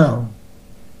says,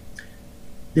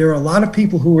 there are a lot of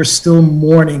people who are still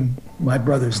mourning my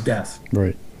brother's death.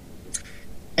 Right.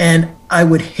 And I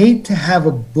would hate to have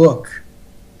a book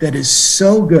that is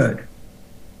so good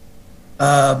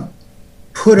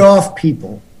put off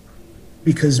people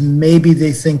because maybe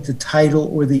they think the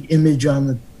title or the image on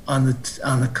the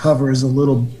cover is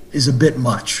a bit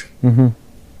much. Mm-hmm.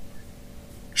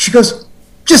 She goes,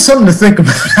 just something to think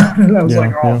about. And I was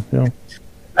like, oh. Yeah.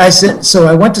 I said, so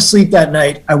I went to sleep that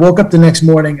night. I woke up the next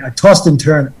morning. I tossed and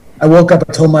turned. I woke up.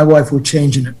 I told my wife, we're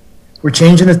changing it. We're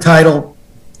changing the title.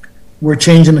 We're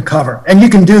changing the cover. And you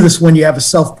can do this when you have a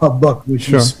self-pub book, which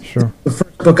is the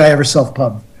first book I ever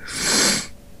self-pubbed.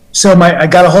 So I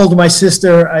got a hold of my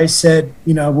sister. I said,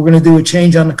 we're going to do a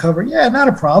change on the cover. Yeah, not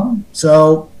a problem.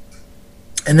 So,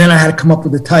 and then I had to come up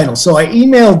with a title. So I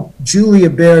emailed Julia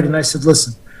Baird and I said,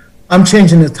 listen, I'm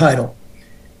changing the title.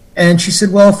 And she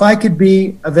said, well, if I could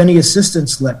be of any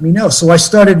assistance, let me know. So I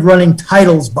started running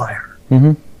titles by her.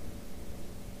 Mm-hmm.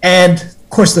 And, of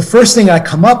course, the first thing I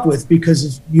come up with, because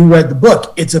if you read the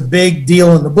book, it's a big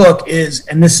deal in the book, is,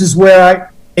 and this is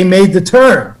where they made the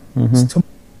turn, Tomorrow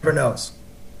Never Knows.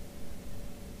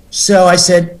 So I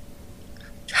said,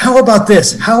 how about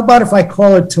this? How about if I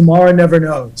call it Tomorrow Never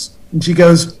Knows? And she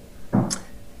goes,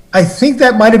 I think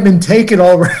that might have been taken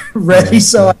already.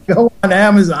 So I go on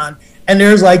Amazon. And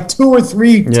there's like 2 or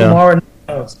 3 Tomorrow Never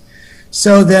Knows.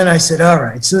 So then I said, all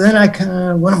right. So then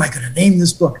what am I going to name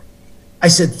this book? I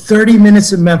said 30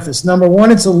 Minutes in Memphis. Number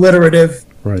 1, it's alliterative.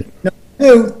 Right. Number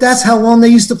 2, that's how long they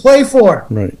used to play for.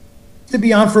 Right. To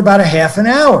be on for about a half an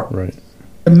hour. Right.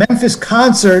 The Memphis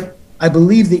concert, I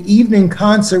believe the evening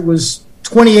concert was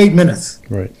 28 minutes.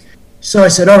 Right. So I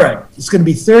said, all right, it's going to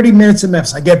be 30 minutes in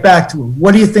Memphis. I get back to her.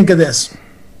 What do you think of this?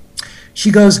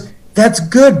 She goes, that's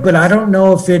good, but I don't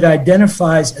know if it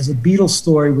identifies as a Beatles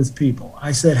story with people.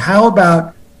 I said, how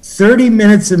about 30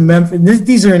 minutes in Memphis?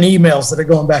 These are in emails that are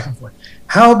going back and forth.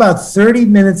 How about 30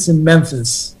 minutes in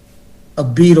Memphis, a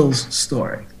Beatles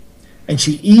story? And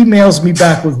she emails me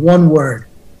back with one word,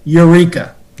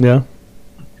 Eureka. Yeah.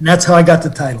 And that's how I got the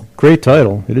title. Great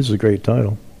title. It is a great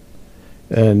title.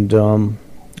 And,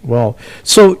 well,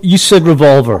 so you said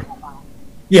Revolver.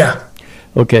 Yeah.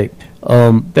 Okay.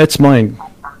 That's mine.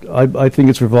 I think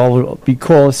it's Revolver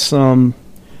because,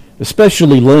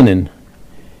 especially Lennon,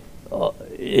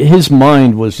 his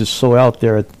mind was just so out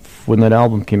there when that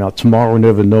album came out. Tomorrow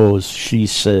Never Knows, She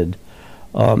Said.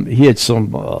 He had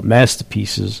some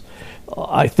masterpieces.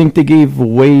 I think they gave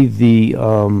away the,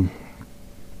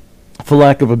 for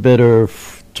lack of a better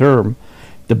term,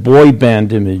 the boy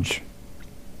band image.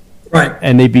 Right.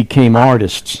 And they became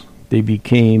artists. They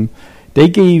gave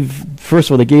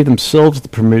themselves the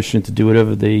permission to do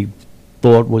whatever they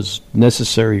thought was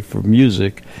necessary for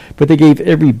music, but they gave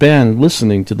every band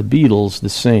listening to the Beatles the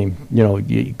same,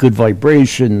 Good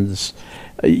Vibrations.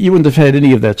 You wouldn't have had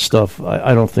any of that stuff,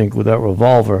 I don't think, without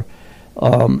Revolver.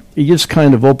 It just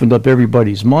kind of opened up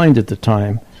everybody's mind at the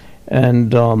time.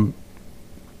 And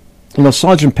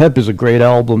Sgt. Pepper is a great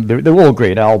album. They're all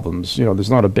great albums. There's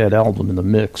not a bad album in the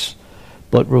mix.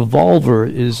 But Revolver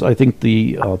is, I think,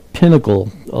 the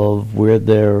pinnacle of where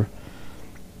they're,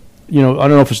 I don't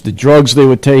know if it's the drugs they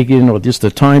were taking or just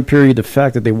the time period, the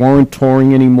fact that they weren't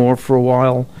touring anymore for a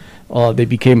while. They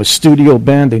became a studio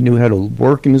band. They knew how to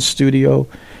work in the studio.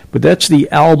 But that's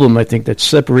the album, I think, that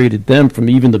separated them from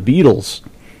even the Beatles.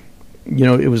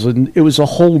 It was a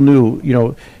whole new,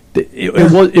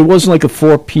 it wasn't like a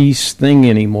 4-piece thing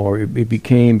anymore. It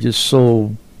became just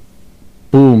so,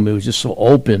 boom, it was just so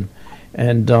open.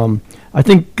 And I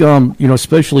think,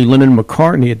 especially Lennon and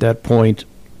McCartney at that point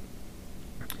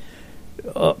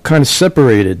kind of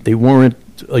separated. They weren't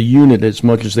a unit as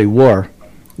much as they were.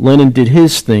 Lennon did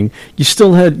his thing. You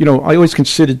still had, I always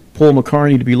considered Paul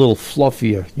McCartney to be a little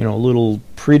fluffier, a little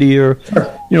prettier,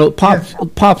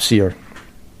 popsier.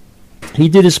 He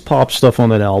did his pop stuff on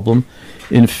that album.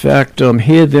 In fact,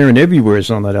 Here, There, and Everywhere is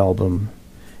on that album.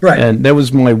 Right. And that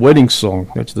was my wedding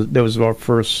song. That was our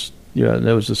first... Yeah,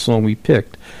 that was the song we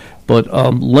picked. But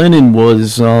Lennon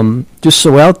was just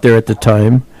so out there at the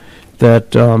time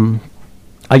that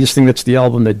I just think that's the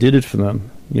album that did it for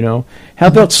them, How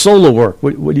about solo work?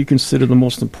 What do you consider the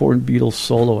most important Beatles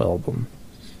solo album?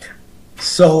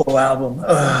 Solo album?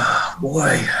 Oh,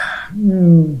 boy.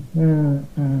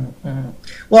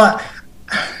 Well,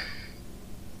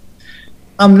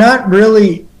 I'm not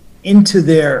really into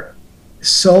their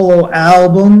solo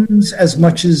albums as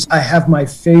much as I have my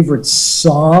favorite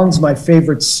songs, my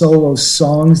favorite solo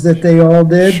songs that they all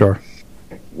did. Sure.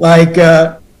 Like,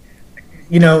 and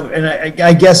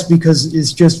I guess because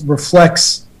it just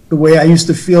reflects the way I used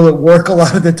to feel at work a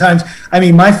lot of the times. I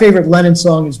mean, my favorite Lennon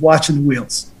song is Watching the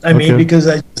Wheels. I mean, because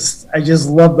I just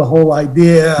love the whole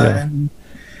idea.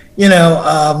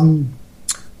 Yeah. And,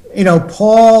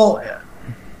 Paul,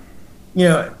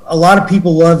 a lot of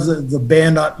people love the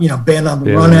Band on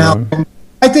the Run album.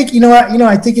 I think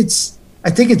I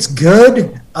think it's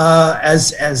good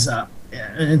as an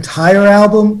entire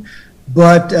album,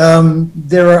 but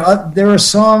there are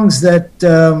songs that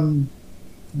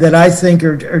I think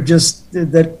are just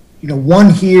that one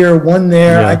here, one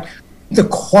there. Yeah. The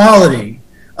quality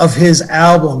of his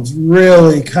albums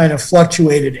really kind of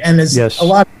fluctuated, and as a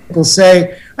lot of people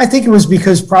say, I think it was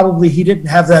because probably he didn't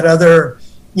have that other.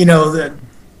 He had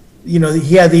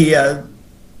the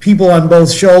people on both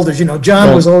shoulders.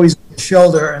 John was always on the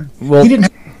shoulder, and he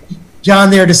didn't have John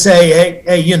there to say,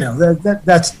 "Hey,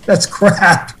 that's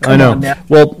crap." I know.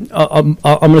 Well, I'm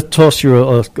going to toss you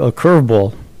a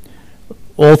curveball.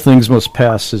 All Things Must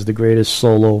Pass is the greatest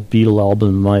solo Beatle album,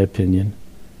 in my opinion.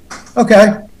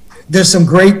 Okay, there's some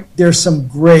great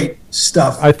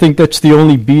stuff. I think that's the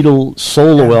only Beatle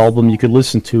solo album you could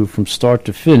listen to from start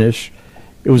to finish.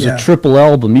 It was a triple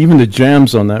album. Even the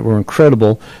jams on that were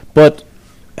incredible. But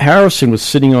Harrison was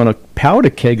sitting on a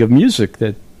powder keg of music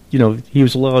that, he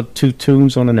was allowed 2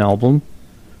 tunes on an album.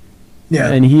 Yeah.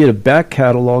 And he had a back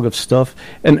catalog of stuff.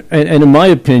 And in my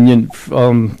opinion,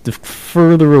 the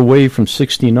further away from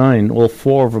 69 all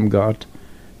 4 of them got,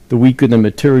 the weaker the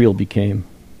material became.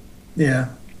 Yeah.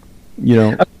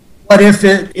 But if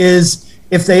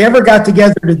they ever got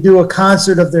together to do a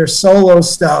concert of their solo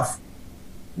stuff,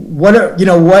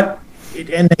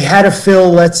 and they had to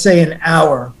fill, let's say, an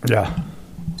hour. Yeah.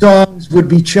 Songs would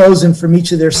be chosen from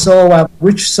each of their solo albums.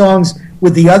 Which songs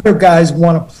would the other guys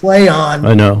want to play on?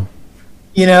 I know.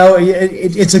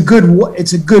 It's a good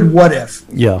what if.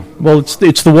 Yeah. Well,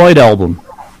 it's the White Album.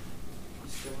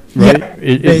 Right? Yeah,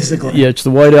 basically. It's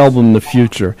the White Album in the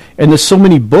future. And there's so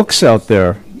many books out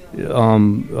there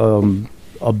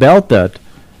about that.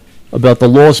 About the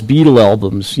lost Beatle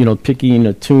albums, picking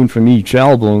a tune from each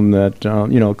album that,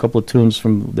 a couple of tunes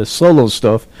from the solo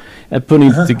stuff and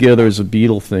putting it together as a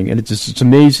Beatle thing. And it's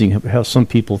amazing how some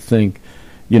people think,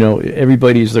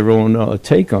 everybody has their own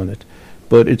take on it.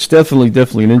 But it's definitely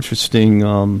an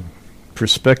interesting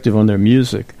perspective on their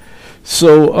music.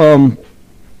 So,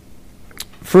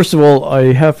 first of all,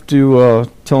 I have to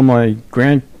tell my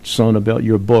grandson about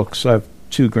your books. I have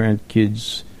 2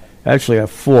 grandkids. Actually, I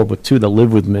have 4, but 2 that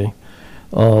live with me.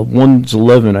 One's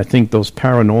 11. I think those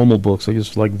paranormal books are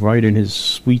just like right in his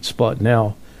sweet spot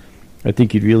now. I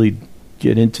think he'd really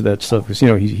get into that stuff because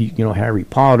he Harry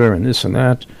Potter and this and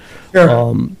that.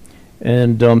 Sure.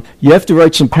 And you have to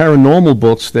write some paranormal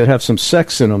books that have some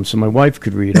sex in them, so my wife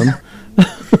could read them.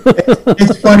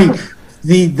 It's funny.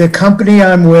 The company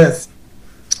I'm with,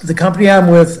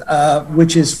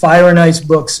 which is Fire and Ice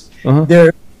Books.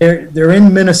 They're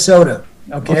in Minnesota.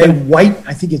 Okay,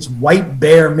 I think it's White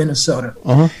Bear, Minnesota.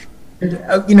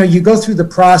 You go through the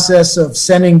process of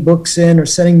sending books in or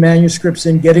sending manuscripts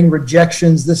in, getting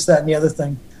rejections, this, that, and the other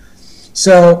thing.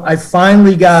 So I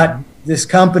finally got this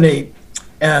company,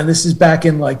 and this is back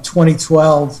in like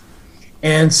 2012.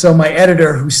 And so my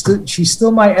editor, she's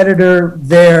still my editor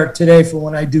there today for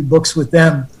when I do books with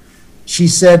them. She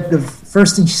said, the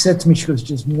first thing she said to me, she goes,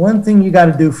 just one thing you got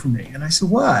to do for me. And I said,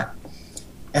 what?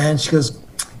 And she goes,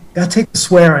 got to take the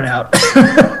swearing out.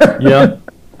 Yeah.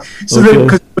 So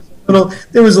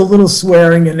there was a little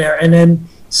swearing in there. And then,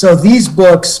 so these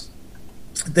books,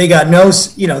 they got no,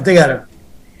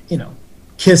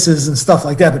 kisses and stuff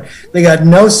like that, but they got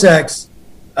no sex,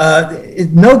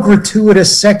 no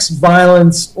gratuitous sex,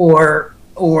 violence, or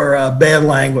bad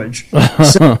language.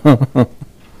 So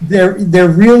they're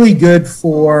really good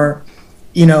for,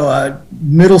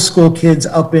 middle school kids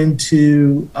up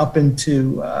into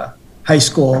high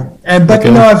school.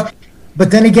 But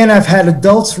then again, I've had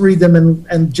adults read them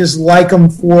and just like them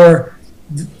for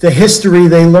the history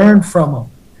they learned from them.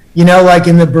 Like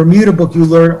in the Bermuda book, you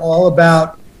learn all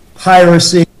about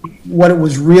piracy, what it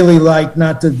was really like,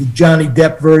 not the Johnny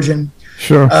Depp version.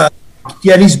 Sure.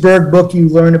 Gettysburg book, you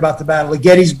learn about the Battle of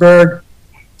Gettysburg.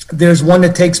 There's one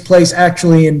that takes place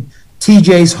actually in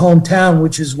TJ's hometown,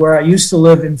 which is where I used to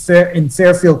live in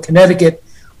Fairfield, Connecticut,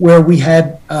 where we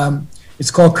had,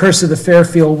 it's called Curse of the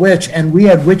Fairfield Witch, and we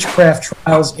had witchcraft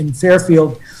trials in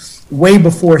Fairfield way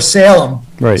before Salem.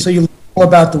 Right. So you learn all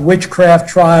about the witchcraft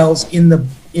trials in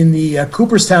the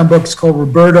Cooperstown book. It's called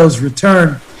Roberto's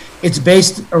Return. It's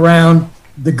based around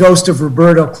the ghost of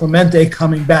Roberto Clemente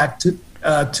coming back to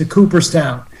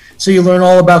Cooperstown. So you learn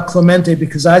all about Clemente,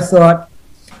 because I thought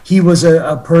he was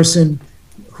a person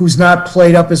who's not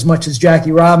played up as much as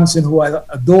Jackie Robinson, who I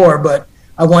adore, but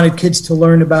I wanted kids to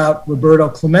learn about Roberto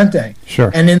Clemente.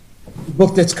 Sure. And in the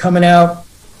book that's coming out,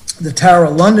 the Tower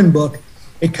of London book,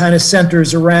 it kind of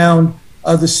centers around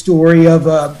the story of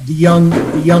the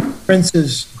young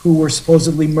princes who were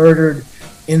supposedly murdered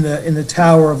in the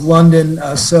Tower of London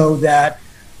so that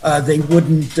they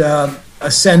wouldn't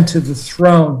ascend to the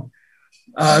throne.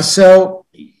 So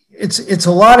it's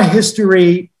a lot of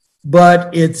history, but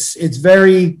it's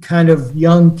very kind of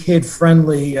young kid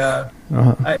friendly.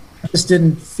 I just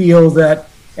didn't feel that,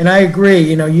 and I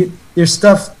agree. There's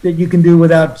stuff that you can do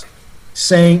without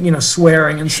saying,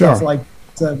 swearing and Sure. stuff like.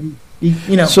 So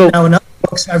So now in other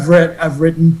books I've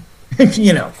written.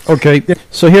 Okay,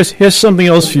 so here's something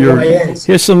else for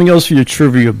your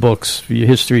trivia books, for your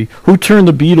history. Who turned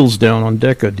the Beatles down on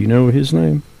Decca? Do you know his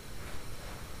name?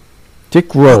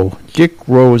 Dick Rowe. Dick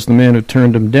Rowe is the man who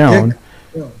turned them down.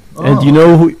 And you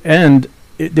know who? And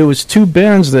there was two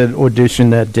bands that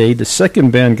auditioned that day. The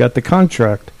second band got the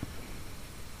contract.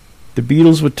 The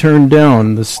Beatles were turned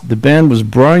down. The band was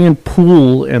Brian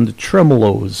Poole and the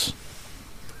Tremolos.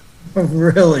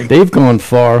 Really? They've gone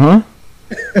far, huh?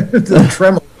 The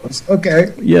Tremolos.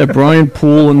 Okay. Yeah, Brian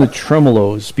Poole and the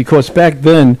Tremolos. Because back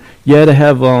then you had to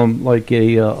have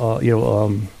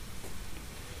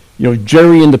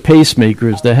Jerry and the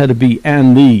Pacemakers. There had to be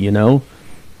Ann Lee,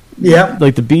 Yeah.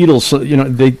 Like the Beatles.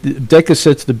 Decca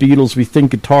said to the Beatles, "We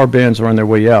think guitar bands are on their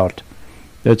way out."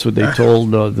 That's what they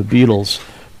told the Beatles.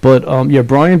 But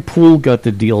Brian Poole got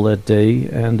the deal that day,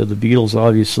 and the Beatles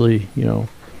obviously,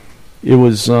 it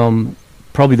was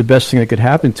probably the best thing that could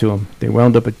happen to them. They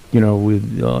wound up at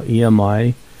with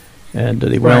EMI, and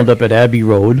they wound up at Abbey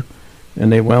Road,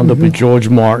 and they wound up with George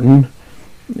Martin,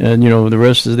 and the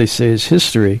rest, as they say, is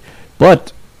history.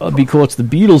 But because the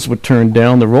Beatles were turned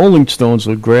down, the Rolling Stones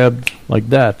were grabbed like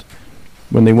that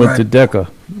when they went to Decca,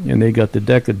 and they got the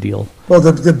Decca deal. Well,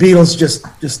 the Beatles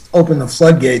just opened the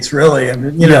floodgates, really. I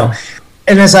mean,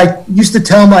 and as I used to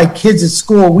tell my kids at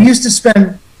school, we used to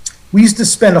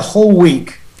spend a whole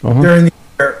week during the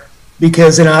year,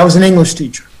 because I was an English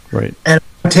teacher, right? And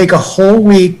I'd take a whole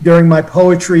week during my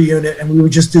poetry unit, and we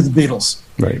would just do the Beatles,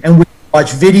 right? And we'd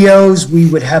watch videos. We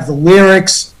would have the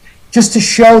lyrics, just to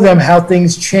show them how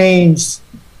things changed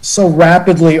so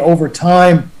rapidly over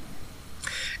time.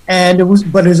 And it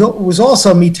was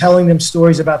also me telling them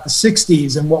stories about the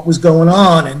 '60s and what was going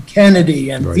on, and Kennedy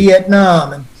and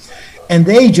Vietnam, and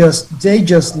they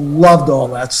just loved all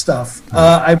that stuff.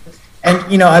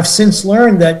 I've since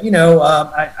learned that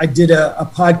I did a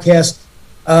podcast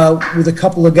with a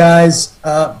couple of guys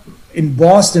in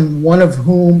Boston, one of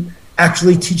whom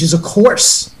actually teaches a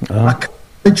course, a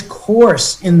college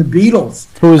course in the Beatles.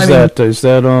 Who is that? Is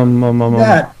that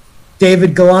that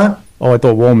David Gallant? Oh, I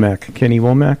thought Womack. Kenny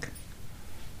Womack?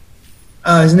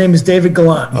 His name is David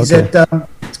Gallant. He's Okay.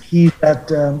 at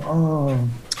the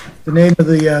name of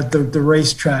the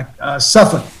racetrack,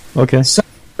 Suffolk. Okay. Suffolk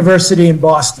University in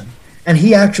Boston. and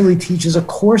he actually teaches a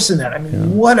course in that. I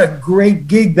mean, what a great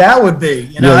gig that would be.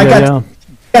 You know, I had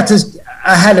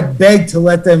to beg to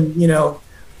let them, you know,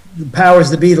 the powers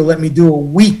that be, to let me do a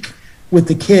week with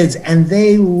the kids, and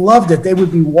they loved it. They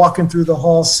would be walking through the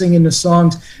hall singing the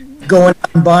songs, going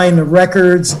out and buying the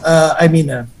records.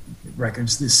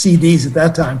 Records, the CDs at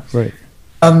that time. Right.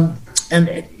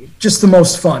 Just the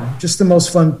most fun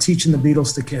teaching the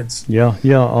Beatles to kids. Yeah.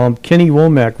 Kenny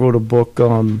Womack wrote a book.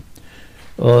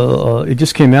 It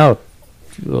just came out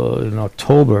in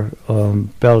October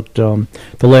about the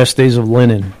last days of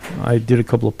Lennon. I did a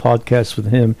couple of podcasts with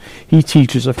him. He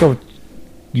teaches, I forgot what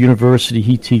university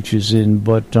he teaches in,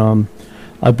 but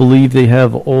I believe they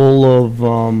have all of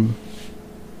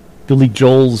Billy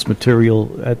Joel's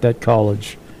material at that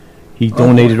college. He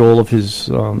donated all of his,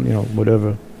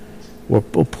 whatever, or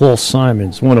Paul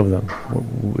Simon's, one of them,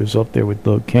 was up there with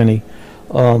Kenny.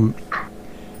 So,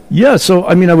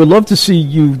 I mean, I would love to see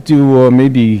you do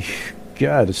maybe,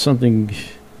 something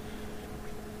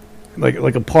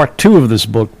like a part 2 of this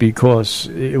book, because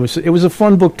it was a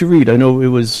fun book to read. I know it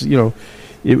was,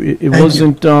 it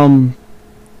wasn't, I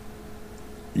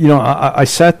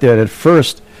sat there at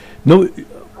first. No,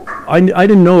 I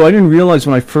didn't realize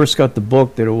when I first got the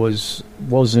book that it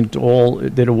wasn't a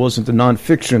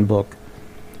nonfiction book,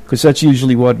 because that's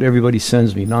usually what everybody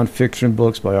sends me, nonfiction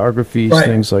books, biographies,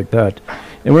 things like that.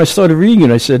 And when I started reading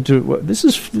it, I said, "This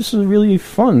is really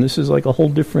fun. This is like a whole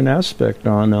different aspect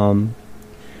on,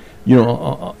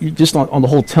 just on the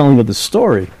whole telling of the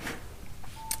story."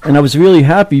 And I was really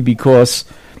happy because,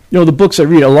 the books I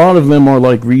read, a lot of them are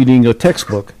like reading a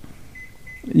textbook.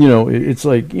 It's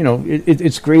like,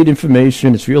 it's great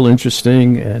information. It's real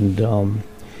interesting. And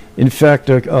in fact,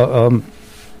 Harvey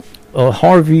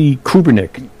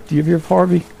Kubernik, do you ever hear of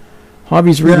Harvey?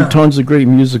 Harvey's written tons of great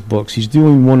music books. He's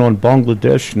doing one on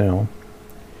Bangladesh now.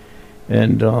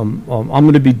 And I'm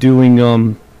going to be doing,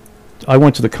 I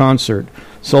went to the concert,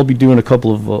 so I'll be doing a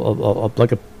couple of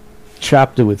like a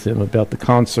chapter with him about the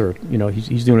concert.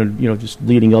 He's doing it, just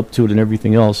leading up to it and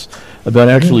everything else, about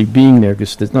actually being there,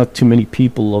 because there's not too many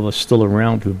people of us still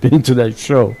around who've been to that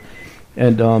show.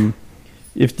 And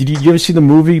did you ever see the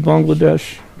movie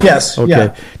Bangladesh? Yes. Okay.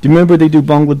 Yeah. Do you remember they do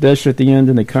Bangladesh at the end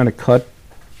and they kind of cut,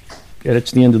 and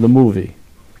it's the end of the movie?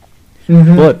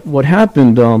 Mm-hmm. But what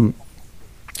happened, I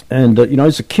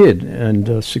was a kid,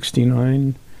 and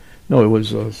 69, no, it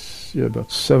was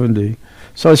about 70.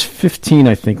 So I was 15,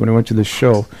 I think, when I went to the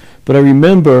show. But I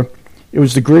remember it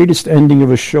was the greatest ending of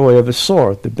a show I ever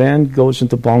saw. The band goes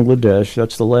into Bangladesh.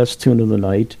 That's the last tune of the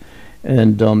night.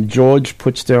 And George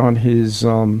puts down his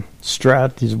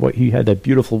Strat. He had that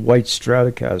beautiful white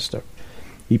Stratocaster.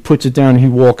 He puts it down and he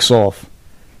walks off.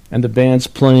 And the band's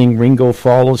playing. Ringo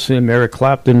follows him. Eric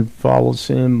Clapton follows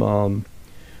him.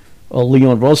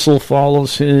 Leon Russell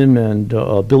follows him. And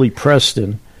Billy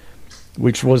Preston,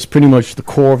 which was pretty much the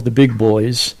core of the big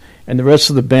boys. And the rest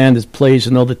of the band plays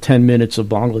another 10 minutes of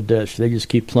Bangladesh. They just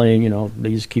keep playing,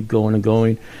 they just keep going and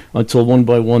going until one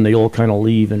by one they all kind of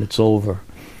leave and it's over.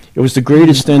 It was the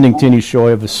greatest ending to any show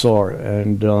I ever saw.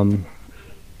 And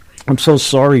I'm so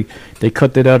sorry they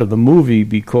cut that out of the movie,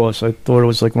 because I thought it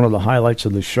was like one of the highlights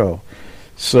of the show.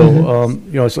 So,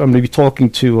 so I'm going to be talking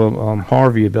to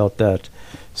Harvey about that.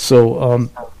 So,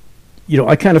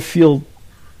 I kind of feel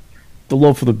the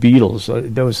love for the Beatles.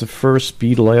 That was the first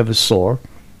Beatle I ever saw.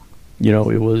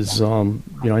 It was, I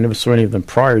never saw any of them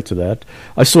prior to that.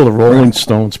 I saw the Rolling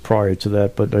Stones prior to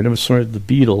that, but I never saw any of the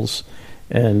Beatles.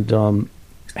 And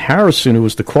Harrison, who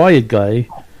was the quiet guy,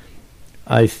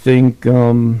 I think,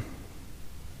 he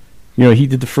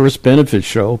did the first benefit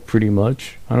show, pretty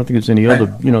much. I don't think there's any other,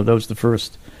 that was the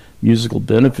first musical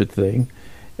benefit thing.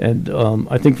 And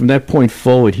I think from that point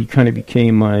forward, he kind of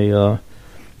became my...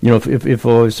 if I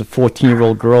was a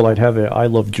 14-year-old girl, I'd have a "I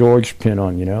Love George" pin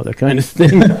on, that kind of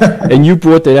thing. And you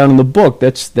brought that out in the book.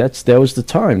 That was the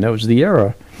time. That was the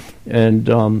era. And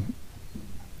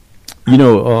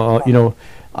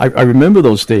I remember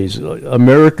those days.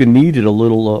 America needed a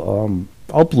little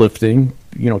uplifting.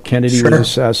 Kennedy was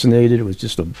assassinated. It was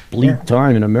just a bleak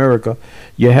time in America.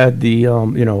 You had the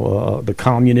the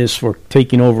communists were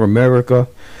taking over America.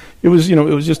 It was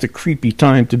just a creepy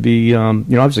time to be. I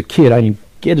was a kid. I didn't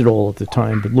get it all at the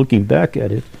time, but looking back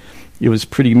at it, it was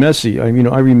pretty messy. I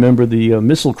remember the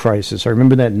missile crisis. I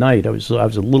remember that night. I was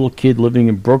a little kid living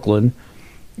in Brooklyn,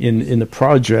 in the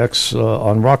projects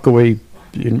on Rockaway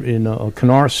in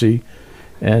Canarsie,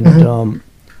 and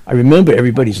I remember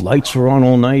everybody's lights were on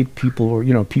all night. People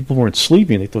weren't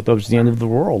sleeping. They thought that was the end of the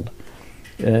world.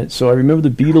 And so I remember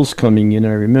the Beatles coming in,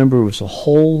 and I remember it was a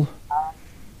whole.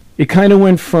 It kind of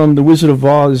went from The Wizard of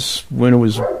Oz, when it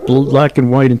was black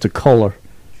and white, into color.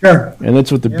 Sure. And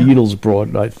that's what the Yeah. Beatles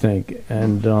brought, I think.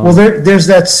 And Well, there's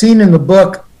that scene in the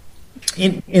book.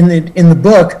 In the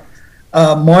book,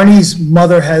 Marnie's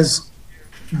mother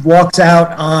walks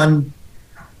out on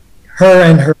her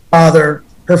and her father.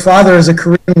 Her father is a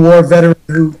Korean War veteran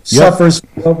who suffers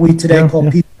from what we today call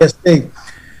PTSD.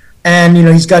 And,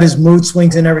 he's got his mood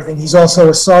swings and everything. He's also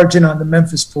a sergeant on the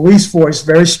Memphis police force,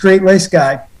 very straight-laced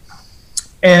guy.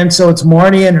 And so it's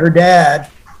Marnie and her dad.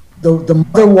 The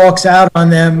mother walks out on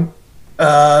them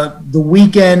the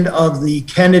weekend of the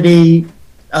Kennedy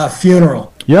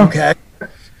funeral. Yeah. Okay.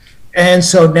 And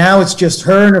so now it's just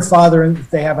her and her father, and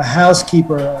they have a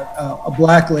housekeeper, a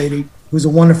black lady who's a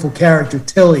wonderful character,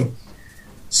 Tilly.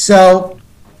 So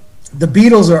the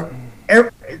Beatles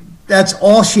that's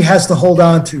all she has to hold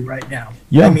on to right now.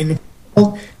 Yeah. I mean,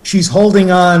 she's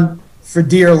holding on for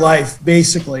dear life,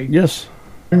 basically. yes.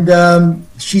 And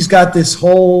she's got this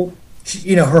whole,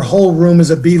 her whole room is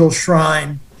a Beatles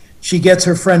shrine. She gets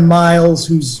her friend Miles,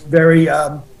 who's very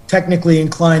technically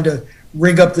inclined, to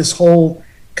rig up this whole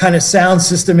kind of sound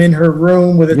system in her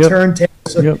room with a turntable.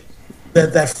 So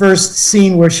that first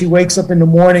scene where she wakes up in the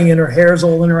morning and her hair's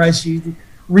all in her eyes, she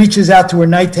reaches out to her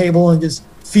night table and just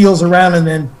feels around and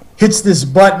then hits this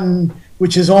button,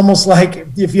 which is almost like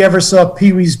if you ever saw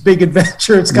Pee-wee's Big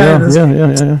Adventure. It's kind of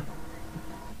this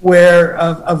where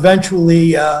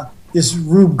eventually this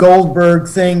Rube Goldberg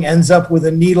thing ends up with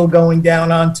a needle going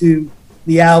down onto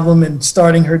the album and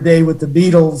starting her day with the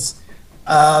Beatles.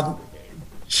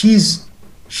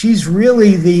 She's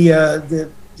really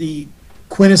the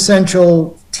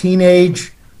quintessential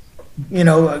teenage,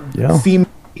 female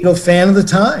Beatle fan of the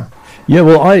time. Yeah,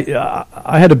 well,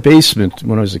 I had a basement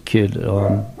when I was a kid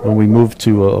when we moved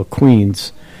to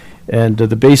Queens, and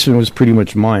the basement was pretty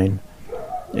much mine.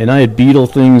 And I had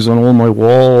Beatle things on all my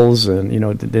walls, and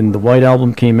then the White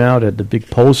Album came out, had the big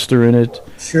poster in it.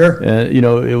 Sure.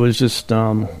 It was just,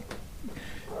 it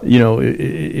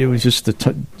was just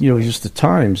the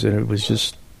times, and it was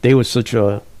just they were such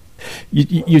a.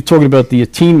 You're talking about the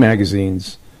teen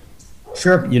magazines.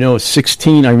 Sure.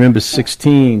 16. I remember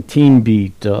 16, Teen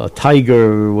Beat,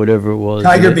 Tiger, or whatever it was.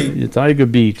 Tiger Beat. Tiger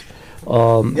Beat.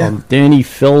 Danny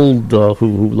Feld,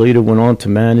 who later went on to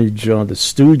manage the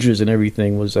Stooges and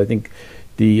everything, was, I think,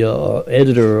 the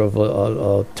editor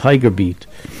of Tiger Beat.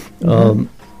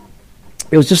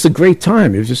 It was just a great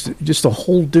time. It was just a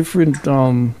whole different.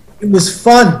 It was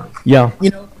fun. Yeah.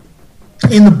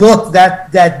 In the book,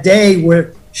 that day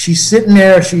where she's sitting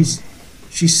there, she's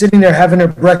sitting there having her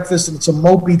breakfast, and it's a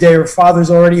mopey day. Her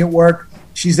father's already at work.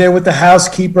 She's there with the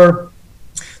housekeeper.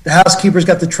 The housekeeper's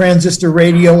got the transistor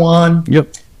radio on.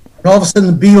 Yep. And all of a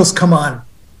sudden, the Beatles come on.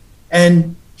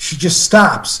 And she just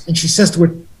stops. And she says to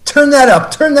her, turn that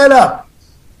up, turn that up.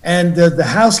 And the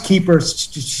housekeeper,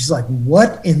 she's like,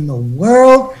 what in the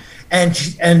world? And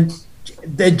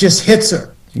it just hits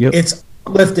her. Yep. It's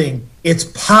uplifting. It's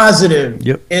positive.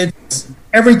 Yep. It's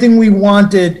everything we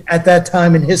wanted at that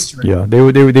time in history. Yeah,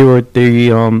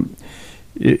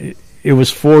 it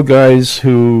was four guys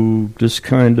who just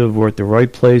kind of were at the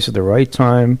right place at the right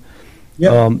time.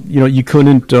 Yep. You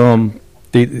couldn't.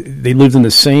 They lived in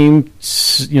the same.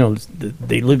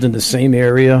 They lived in the same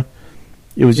area.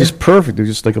 It was just perfect. It was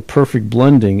just like a perfect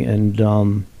blending, and I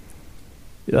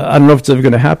don't know if it's ever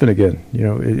going to happen again.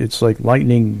 It's like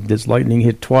lightning. This lightning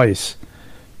hit twice.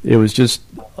 It was just,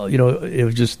 it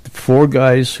was just four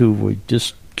guys who were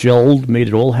just gelled, made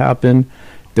it all happen.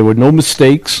 There were no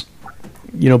mistakes.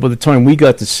 By the time we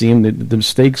got to see them, the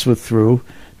mistakes were through.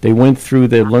 They went through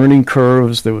their learning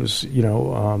curves. There was, it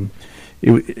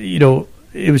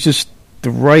was just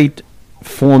the right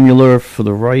formula for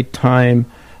the right time.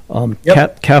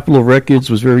 Capitol Records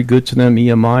was very good to them.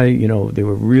 EMI, they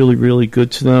were really, really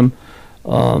good to them.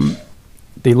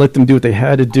 They let them do what they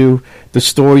had to do. The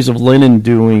stories of Lennon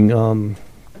doing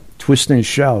 "Twist and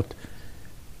Shout"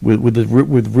 with a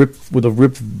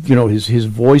rip, his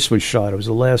voice was shot. It was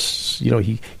the last,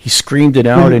 he screamed it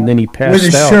out and then he passed out with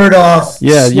his shirt off,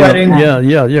 sweating,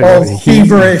 all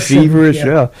feverish.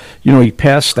 He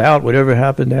passed out. Whatever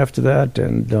happened after that,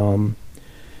 and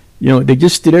they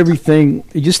just did everything.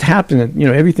 It just happened.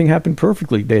 Everything happened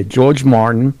perfectly. They had George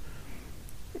Martin.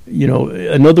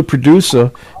 Another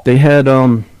producer. They had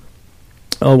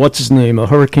what's his name?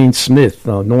 Hurricane Smith,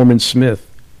 Norman Smith,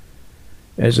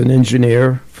 as an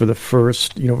engineer for the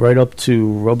first, right up to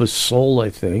Rubber Soul, I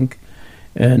think,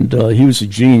 and he was a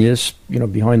genius,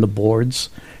 behind the boards.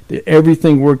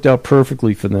 Everything worked out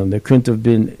perfectly for them. There couldn't have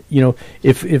been,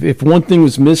 if one thing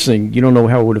was missing, you don't know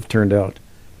how it would have turned out.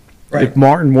 Right. If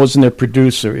Martin wasn't their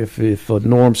producer, if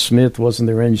Norm Smith wasn't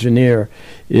their engineer,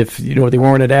 if they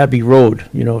weren't at Abbey Road,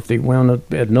 if they wound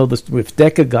up at if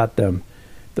Decca got them,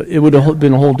 it would have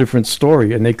been a whole different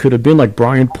story, and they could have been like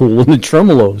Brian Poole and the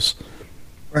Tremolos.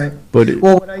 Right. But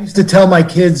what I used to tell my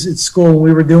kids at school when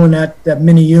we were doing that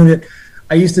mini unit,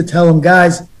 I used to tell them,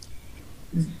 guys,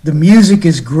 the music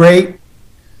is great,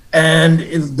 and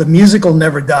the music will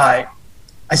never die.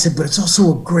 I said, but it's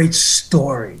also a great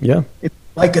story. Yeah. It's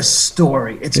like a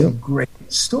story. It's a great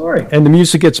story. And the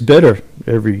music gets better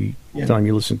every time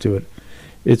you listen to it.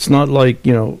 It's not like,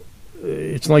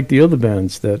 it's like the other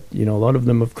bands that, a lot of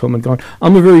them have come and gone.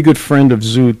 I'm a very good friend of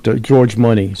Zoot, George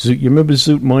Money. Zoot, you remember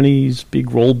Zoot Money's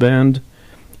big roll band?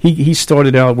 He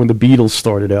started out when the Beatles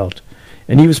started out.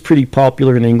 And he was pretty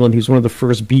popular in England. He was one of the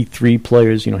first B3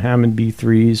 players, Hammond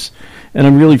B3s. And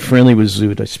I'm really friendly with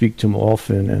Zoot. I speak to him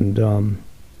often. And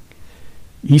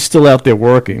he's still out there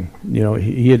working.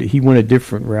 He went a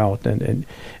different route. And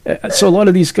so a lot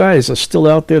of these guys are still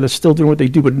out there. They're still doing what they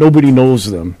do, but nobody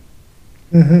knows them.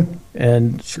 Mm-hmm.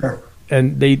 And sure.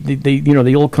 And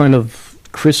they all kind of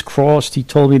crisscrossed. He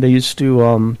told me they used to,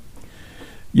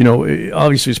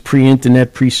 obviously it's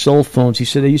pre-internet, pre-cell phones. He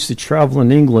said they used to travel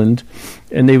in England,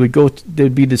 and they would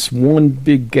there'd be this one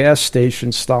big gas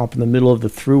station stop in the middle of the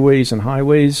throughways and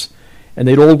highways, and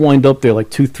they'd all wind up there like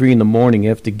 2, 3 in the morning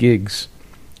after gigs.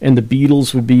 And the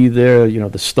Beatles would be there,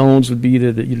 the Stones would be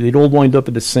there. They'd all wind up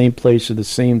at the same place at the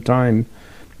same time,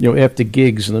 after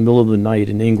gigs in the middle of the night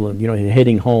in England,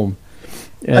 heading home.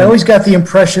 And I always got the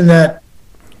impression that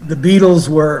the Beatles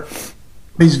were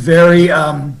these very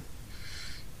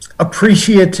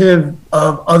appreciative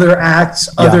of other acts,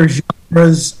 other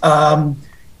genres,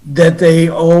 that they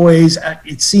always,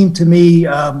 it seemed to me,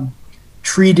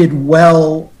 treated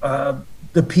well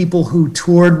the people who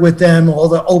toured with them, all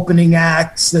the opening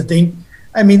acts that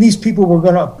these people were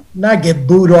going to not get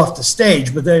booed off the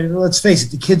stage, but let's face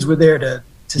it, the kids were there to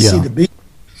see the Beatles.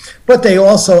 But they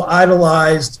also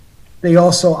idolized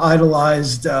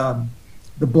the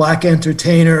black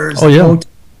entertainers,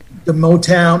 the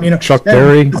Motown, Chuck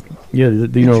Berry.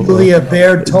 Julia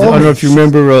Baird told I don't know if you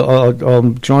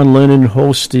remember, John Lennon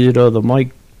hosted the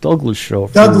Mike Douglas show.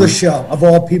 Show, of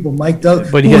all people, Mike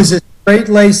Douglas, but who was as straight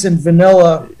lace and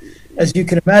vanilla as you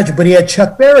can imagine, but he had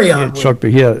Chuck Berry on. Chuck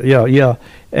Berry, yeah.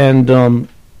 And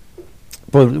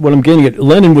but what I'm getting at,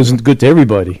 Lennon wasn't good to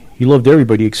everybody. He loved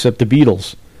everybody except the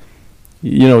Beatles.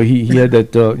 He had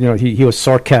that. He was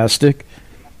sarcastic.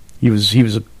 He was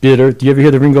a bitter. Do you ever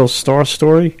hear the Ringo Starr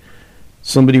story?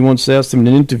 Somebody once asked him in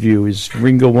an interview, "Is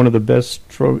Ringo one of the best?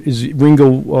 Is Ringo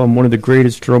one of the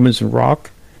greatest drummers in rock?"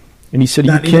 And he said,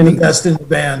 "Not even the best in the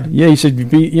band." Yeah, he said,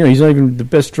 he's not even the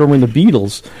best drummer in the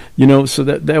Beatles. So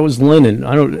that was Lennon.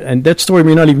 And that story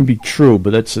may not even be true,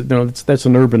 but that's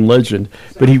an urban legend.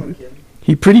 But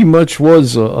he pretty much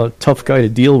was a tough guy to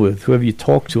deal with. Whoever you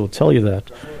talk to will tell you that.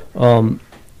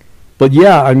 But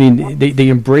yeah, they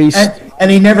embraced, and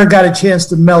he never got a chance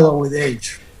to mellow with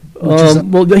age.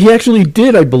 Well, he actually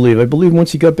did, I believe. I believe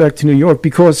once he got back to New York,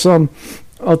 because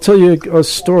I'll tell you a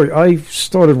story. I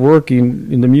started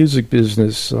working in the music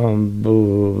business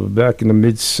back in the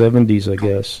mid-'70s, I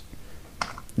guess.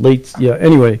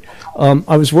 Anyway,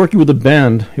 I was working with a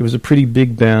band. It was a pretty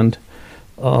big band.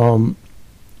 And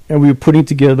we were putting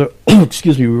together, we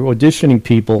were auditioning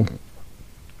people.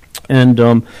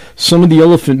 And some of the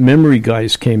Elephant Memory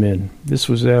guys came in. This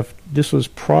was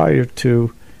prior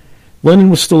to...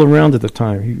 Lennon was still around at the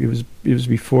time. It was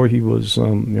before he was,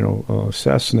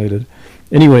 assassinated.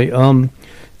 Anyway,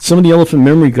 some of the Elephant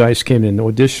Memory guys came in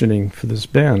auditioning for this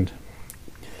band.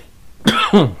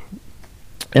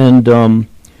 And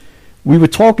we were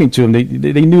talking to them.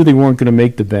 They knew they weren't going to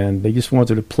make the band. They just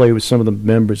wanted to play with some of the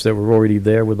members that were already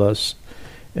there with us.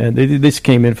 And they just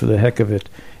came in for the heck of it.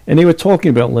 And they were talking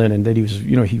about Lennon, that he was,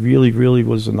 he really, really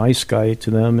was a nice guy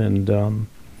to them. And,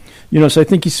 so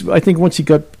I think once he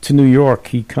got to New York,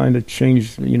 he kind of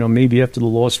changed, maybe after the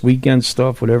Lost Weekend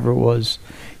stuff, whatever it was,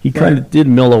 he kind of did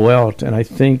mellow out. And I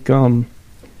think the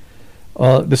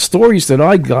stories that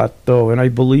I got, though, and I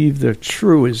believe they're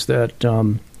true, is that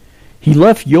he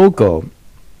left Yoko.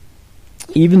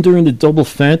 Even during the Double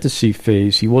Fantasy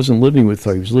phase, he wasn't living with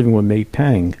her. He was living with May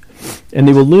Pang. And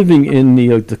they were living in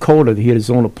the Dakota. He had his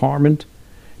own apartment.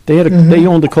 They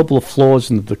owned a couple of floors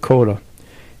in the Dakota.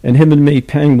 And him and May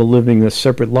Pang were living a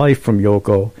separate life from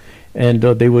Yoko. And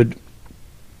they would,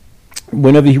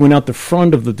 whenever he went out the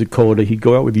front of the Dakota, he'd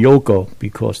go out with Yoko,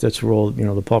 because that's where all,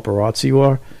 the paparazzi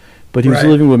were. But he was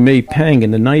living with May Pang,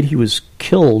 and the night he was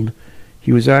killed,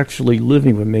 he was actually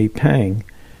living with May Pang.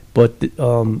 But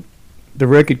the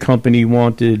record company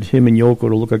wanted him and Yoko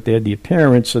to look like they had the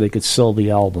appearance so they could sell the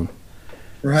album.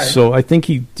 Right. So I think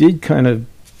he did kind of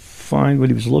find what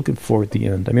he was looking for at the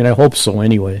end. I hope so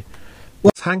anyway.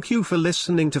 Thank you for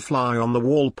listening to Fly on the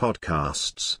Wall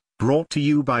podcasts, brought to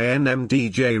you by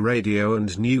NMDJ Radio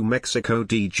and New Mexico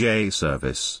DJ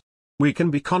Service. We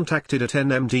can be contacted at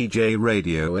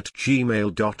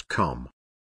nmdjradio@gmail.com.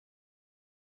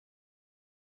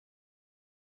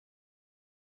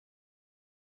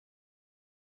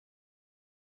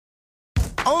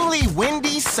 Only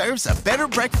Wendy's serves a better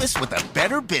breakfast with a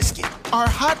better biscuit. Our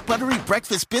hot buttery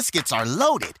breakfast biscuits are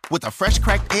loaded with a fresh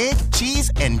cracked egg,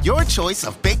 cheese, and your choice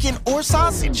of bacon or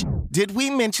sausage. Did we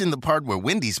mention the part where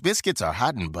Wendy's biscuits are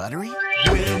hot and buttery?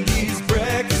 Wendy's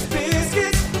breakfast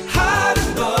biscuits, hot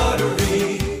and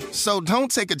buttery. So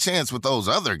don't take a chance with those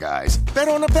other guys. Bet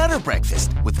on a better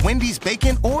breakfast with Wendy's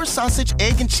bacon or sausage,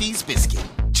 egg, and cheese biscuit.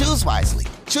 Choose wisely.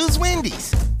 Choose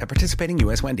Wendy's. At participating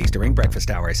U.S. Wendy's during breakfast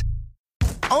hours.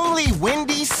 Only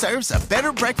Wendy's serves a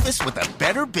better breakfast with a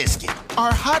better biscuit.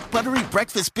 Our hot buttery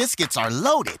breakfast biscuits are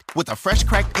loaded with a fresh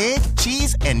cracked egg,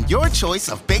 cheese, and your choice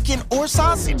of bacon or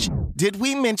sausage. Did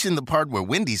we mention the part where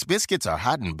Wendy's biscuits are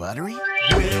hot and buttery?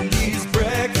 Wendy's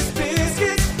breakfast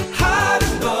biscuits, hot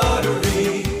and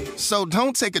buttery. So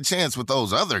don't take a chance with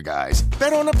those other guys.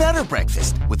 Bet on a better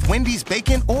breakfast with Wendy's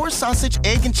bacon or sausage,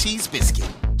 egg, and cheese biscuit.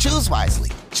 Choose wisely.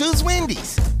 Choose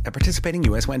Wendy's. At participating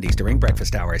U.S. Wendy's during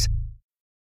breakfast hours.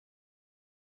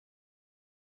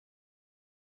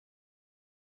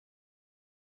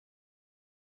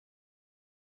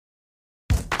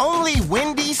 Only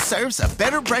Wendy's serves a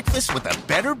better breakfast with a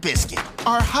better biscuit.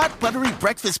 Our hot buttery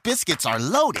breakfast biscuits are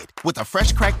loaded with a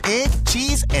fresh cracked egg,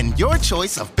 cheese, and your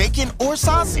choice of bacon or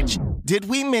sausage. Did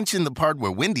we mention the part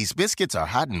where Wendy's biscuits are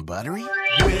hot and buttery?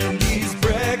 Wendy's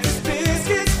breakfast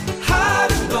biscuits,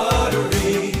 hot and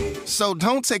buttery. So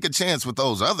don't take a chance with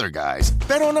those other guys.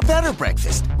 Bet on a better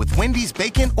breakfast with Wendy's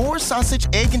bacon or sausage,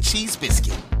 egg, and cheese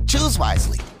biscuit. Choose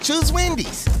wisely. Choose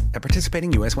Wendy's. At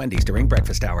participating U.S. Wendy's during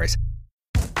breakfast hours.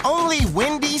 Only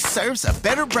Wendy's serves a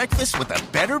better breakfast with a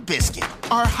better biscuit.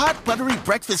 Our hot buttery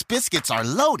breakfast biscuits are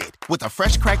loaded with a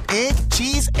fresh cracked egg,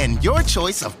 cheese, and your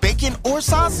choice of bacon or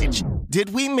sausage.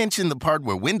 Did we mention the part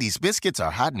where Wendy's biscuits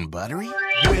are hot and buttery?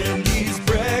 Wendy's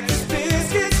breakfast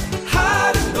biscuits,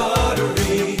 hot and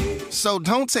buttery. So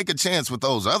don't take a chance with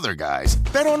those other guys.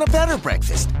 Bet on a better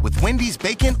breakfast with Wendy's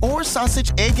bacon or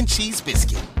sausage, egg, and cheese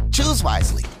biscuit. Choose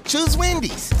wisely. Choose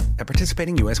Wendy's. At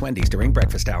participating U.S. Wendy's during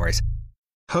breakfast hours.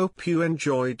 Hope you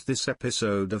enjoyed this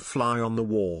episode of Fly on the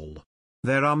Wall.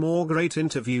 There are more great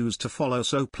interviews to follow,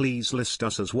 so please list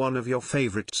us as one of your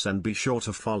favorites and be sure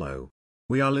to follow.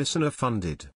 We are listener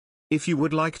funded. If you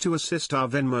would like to assist, our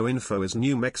Venmo info is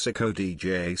New Mexico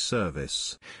DJ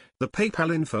Service. The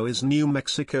PayPal info is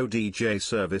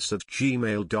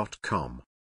newmexicodjservice@gmail.com.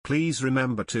 Please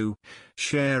remember to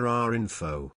share our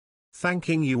info.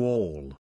 Thanking you all.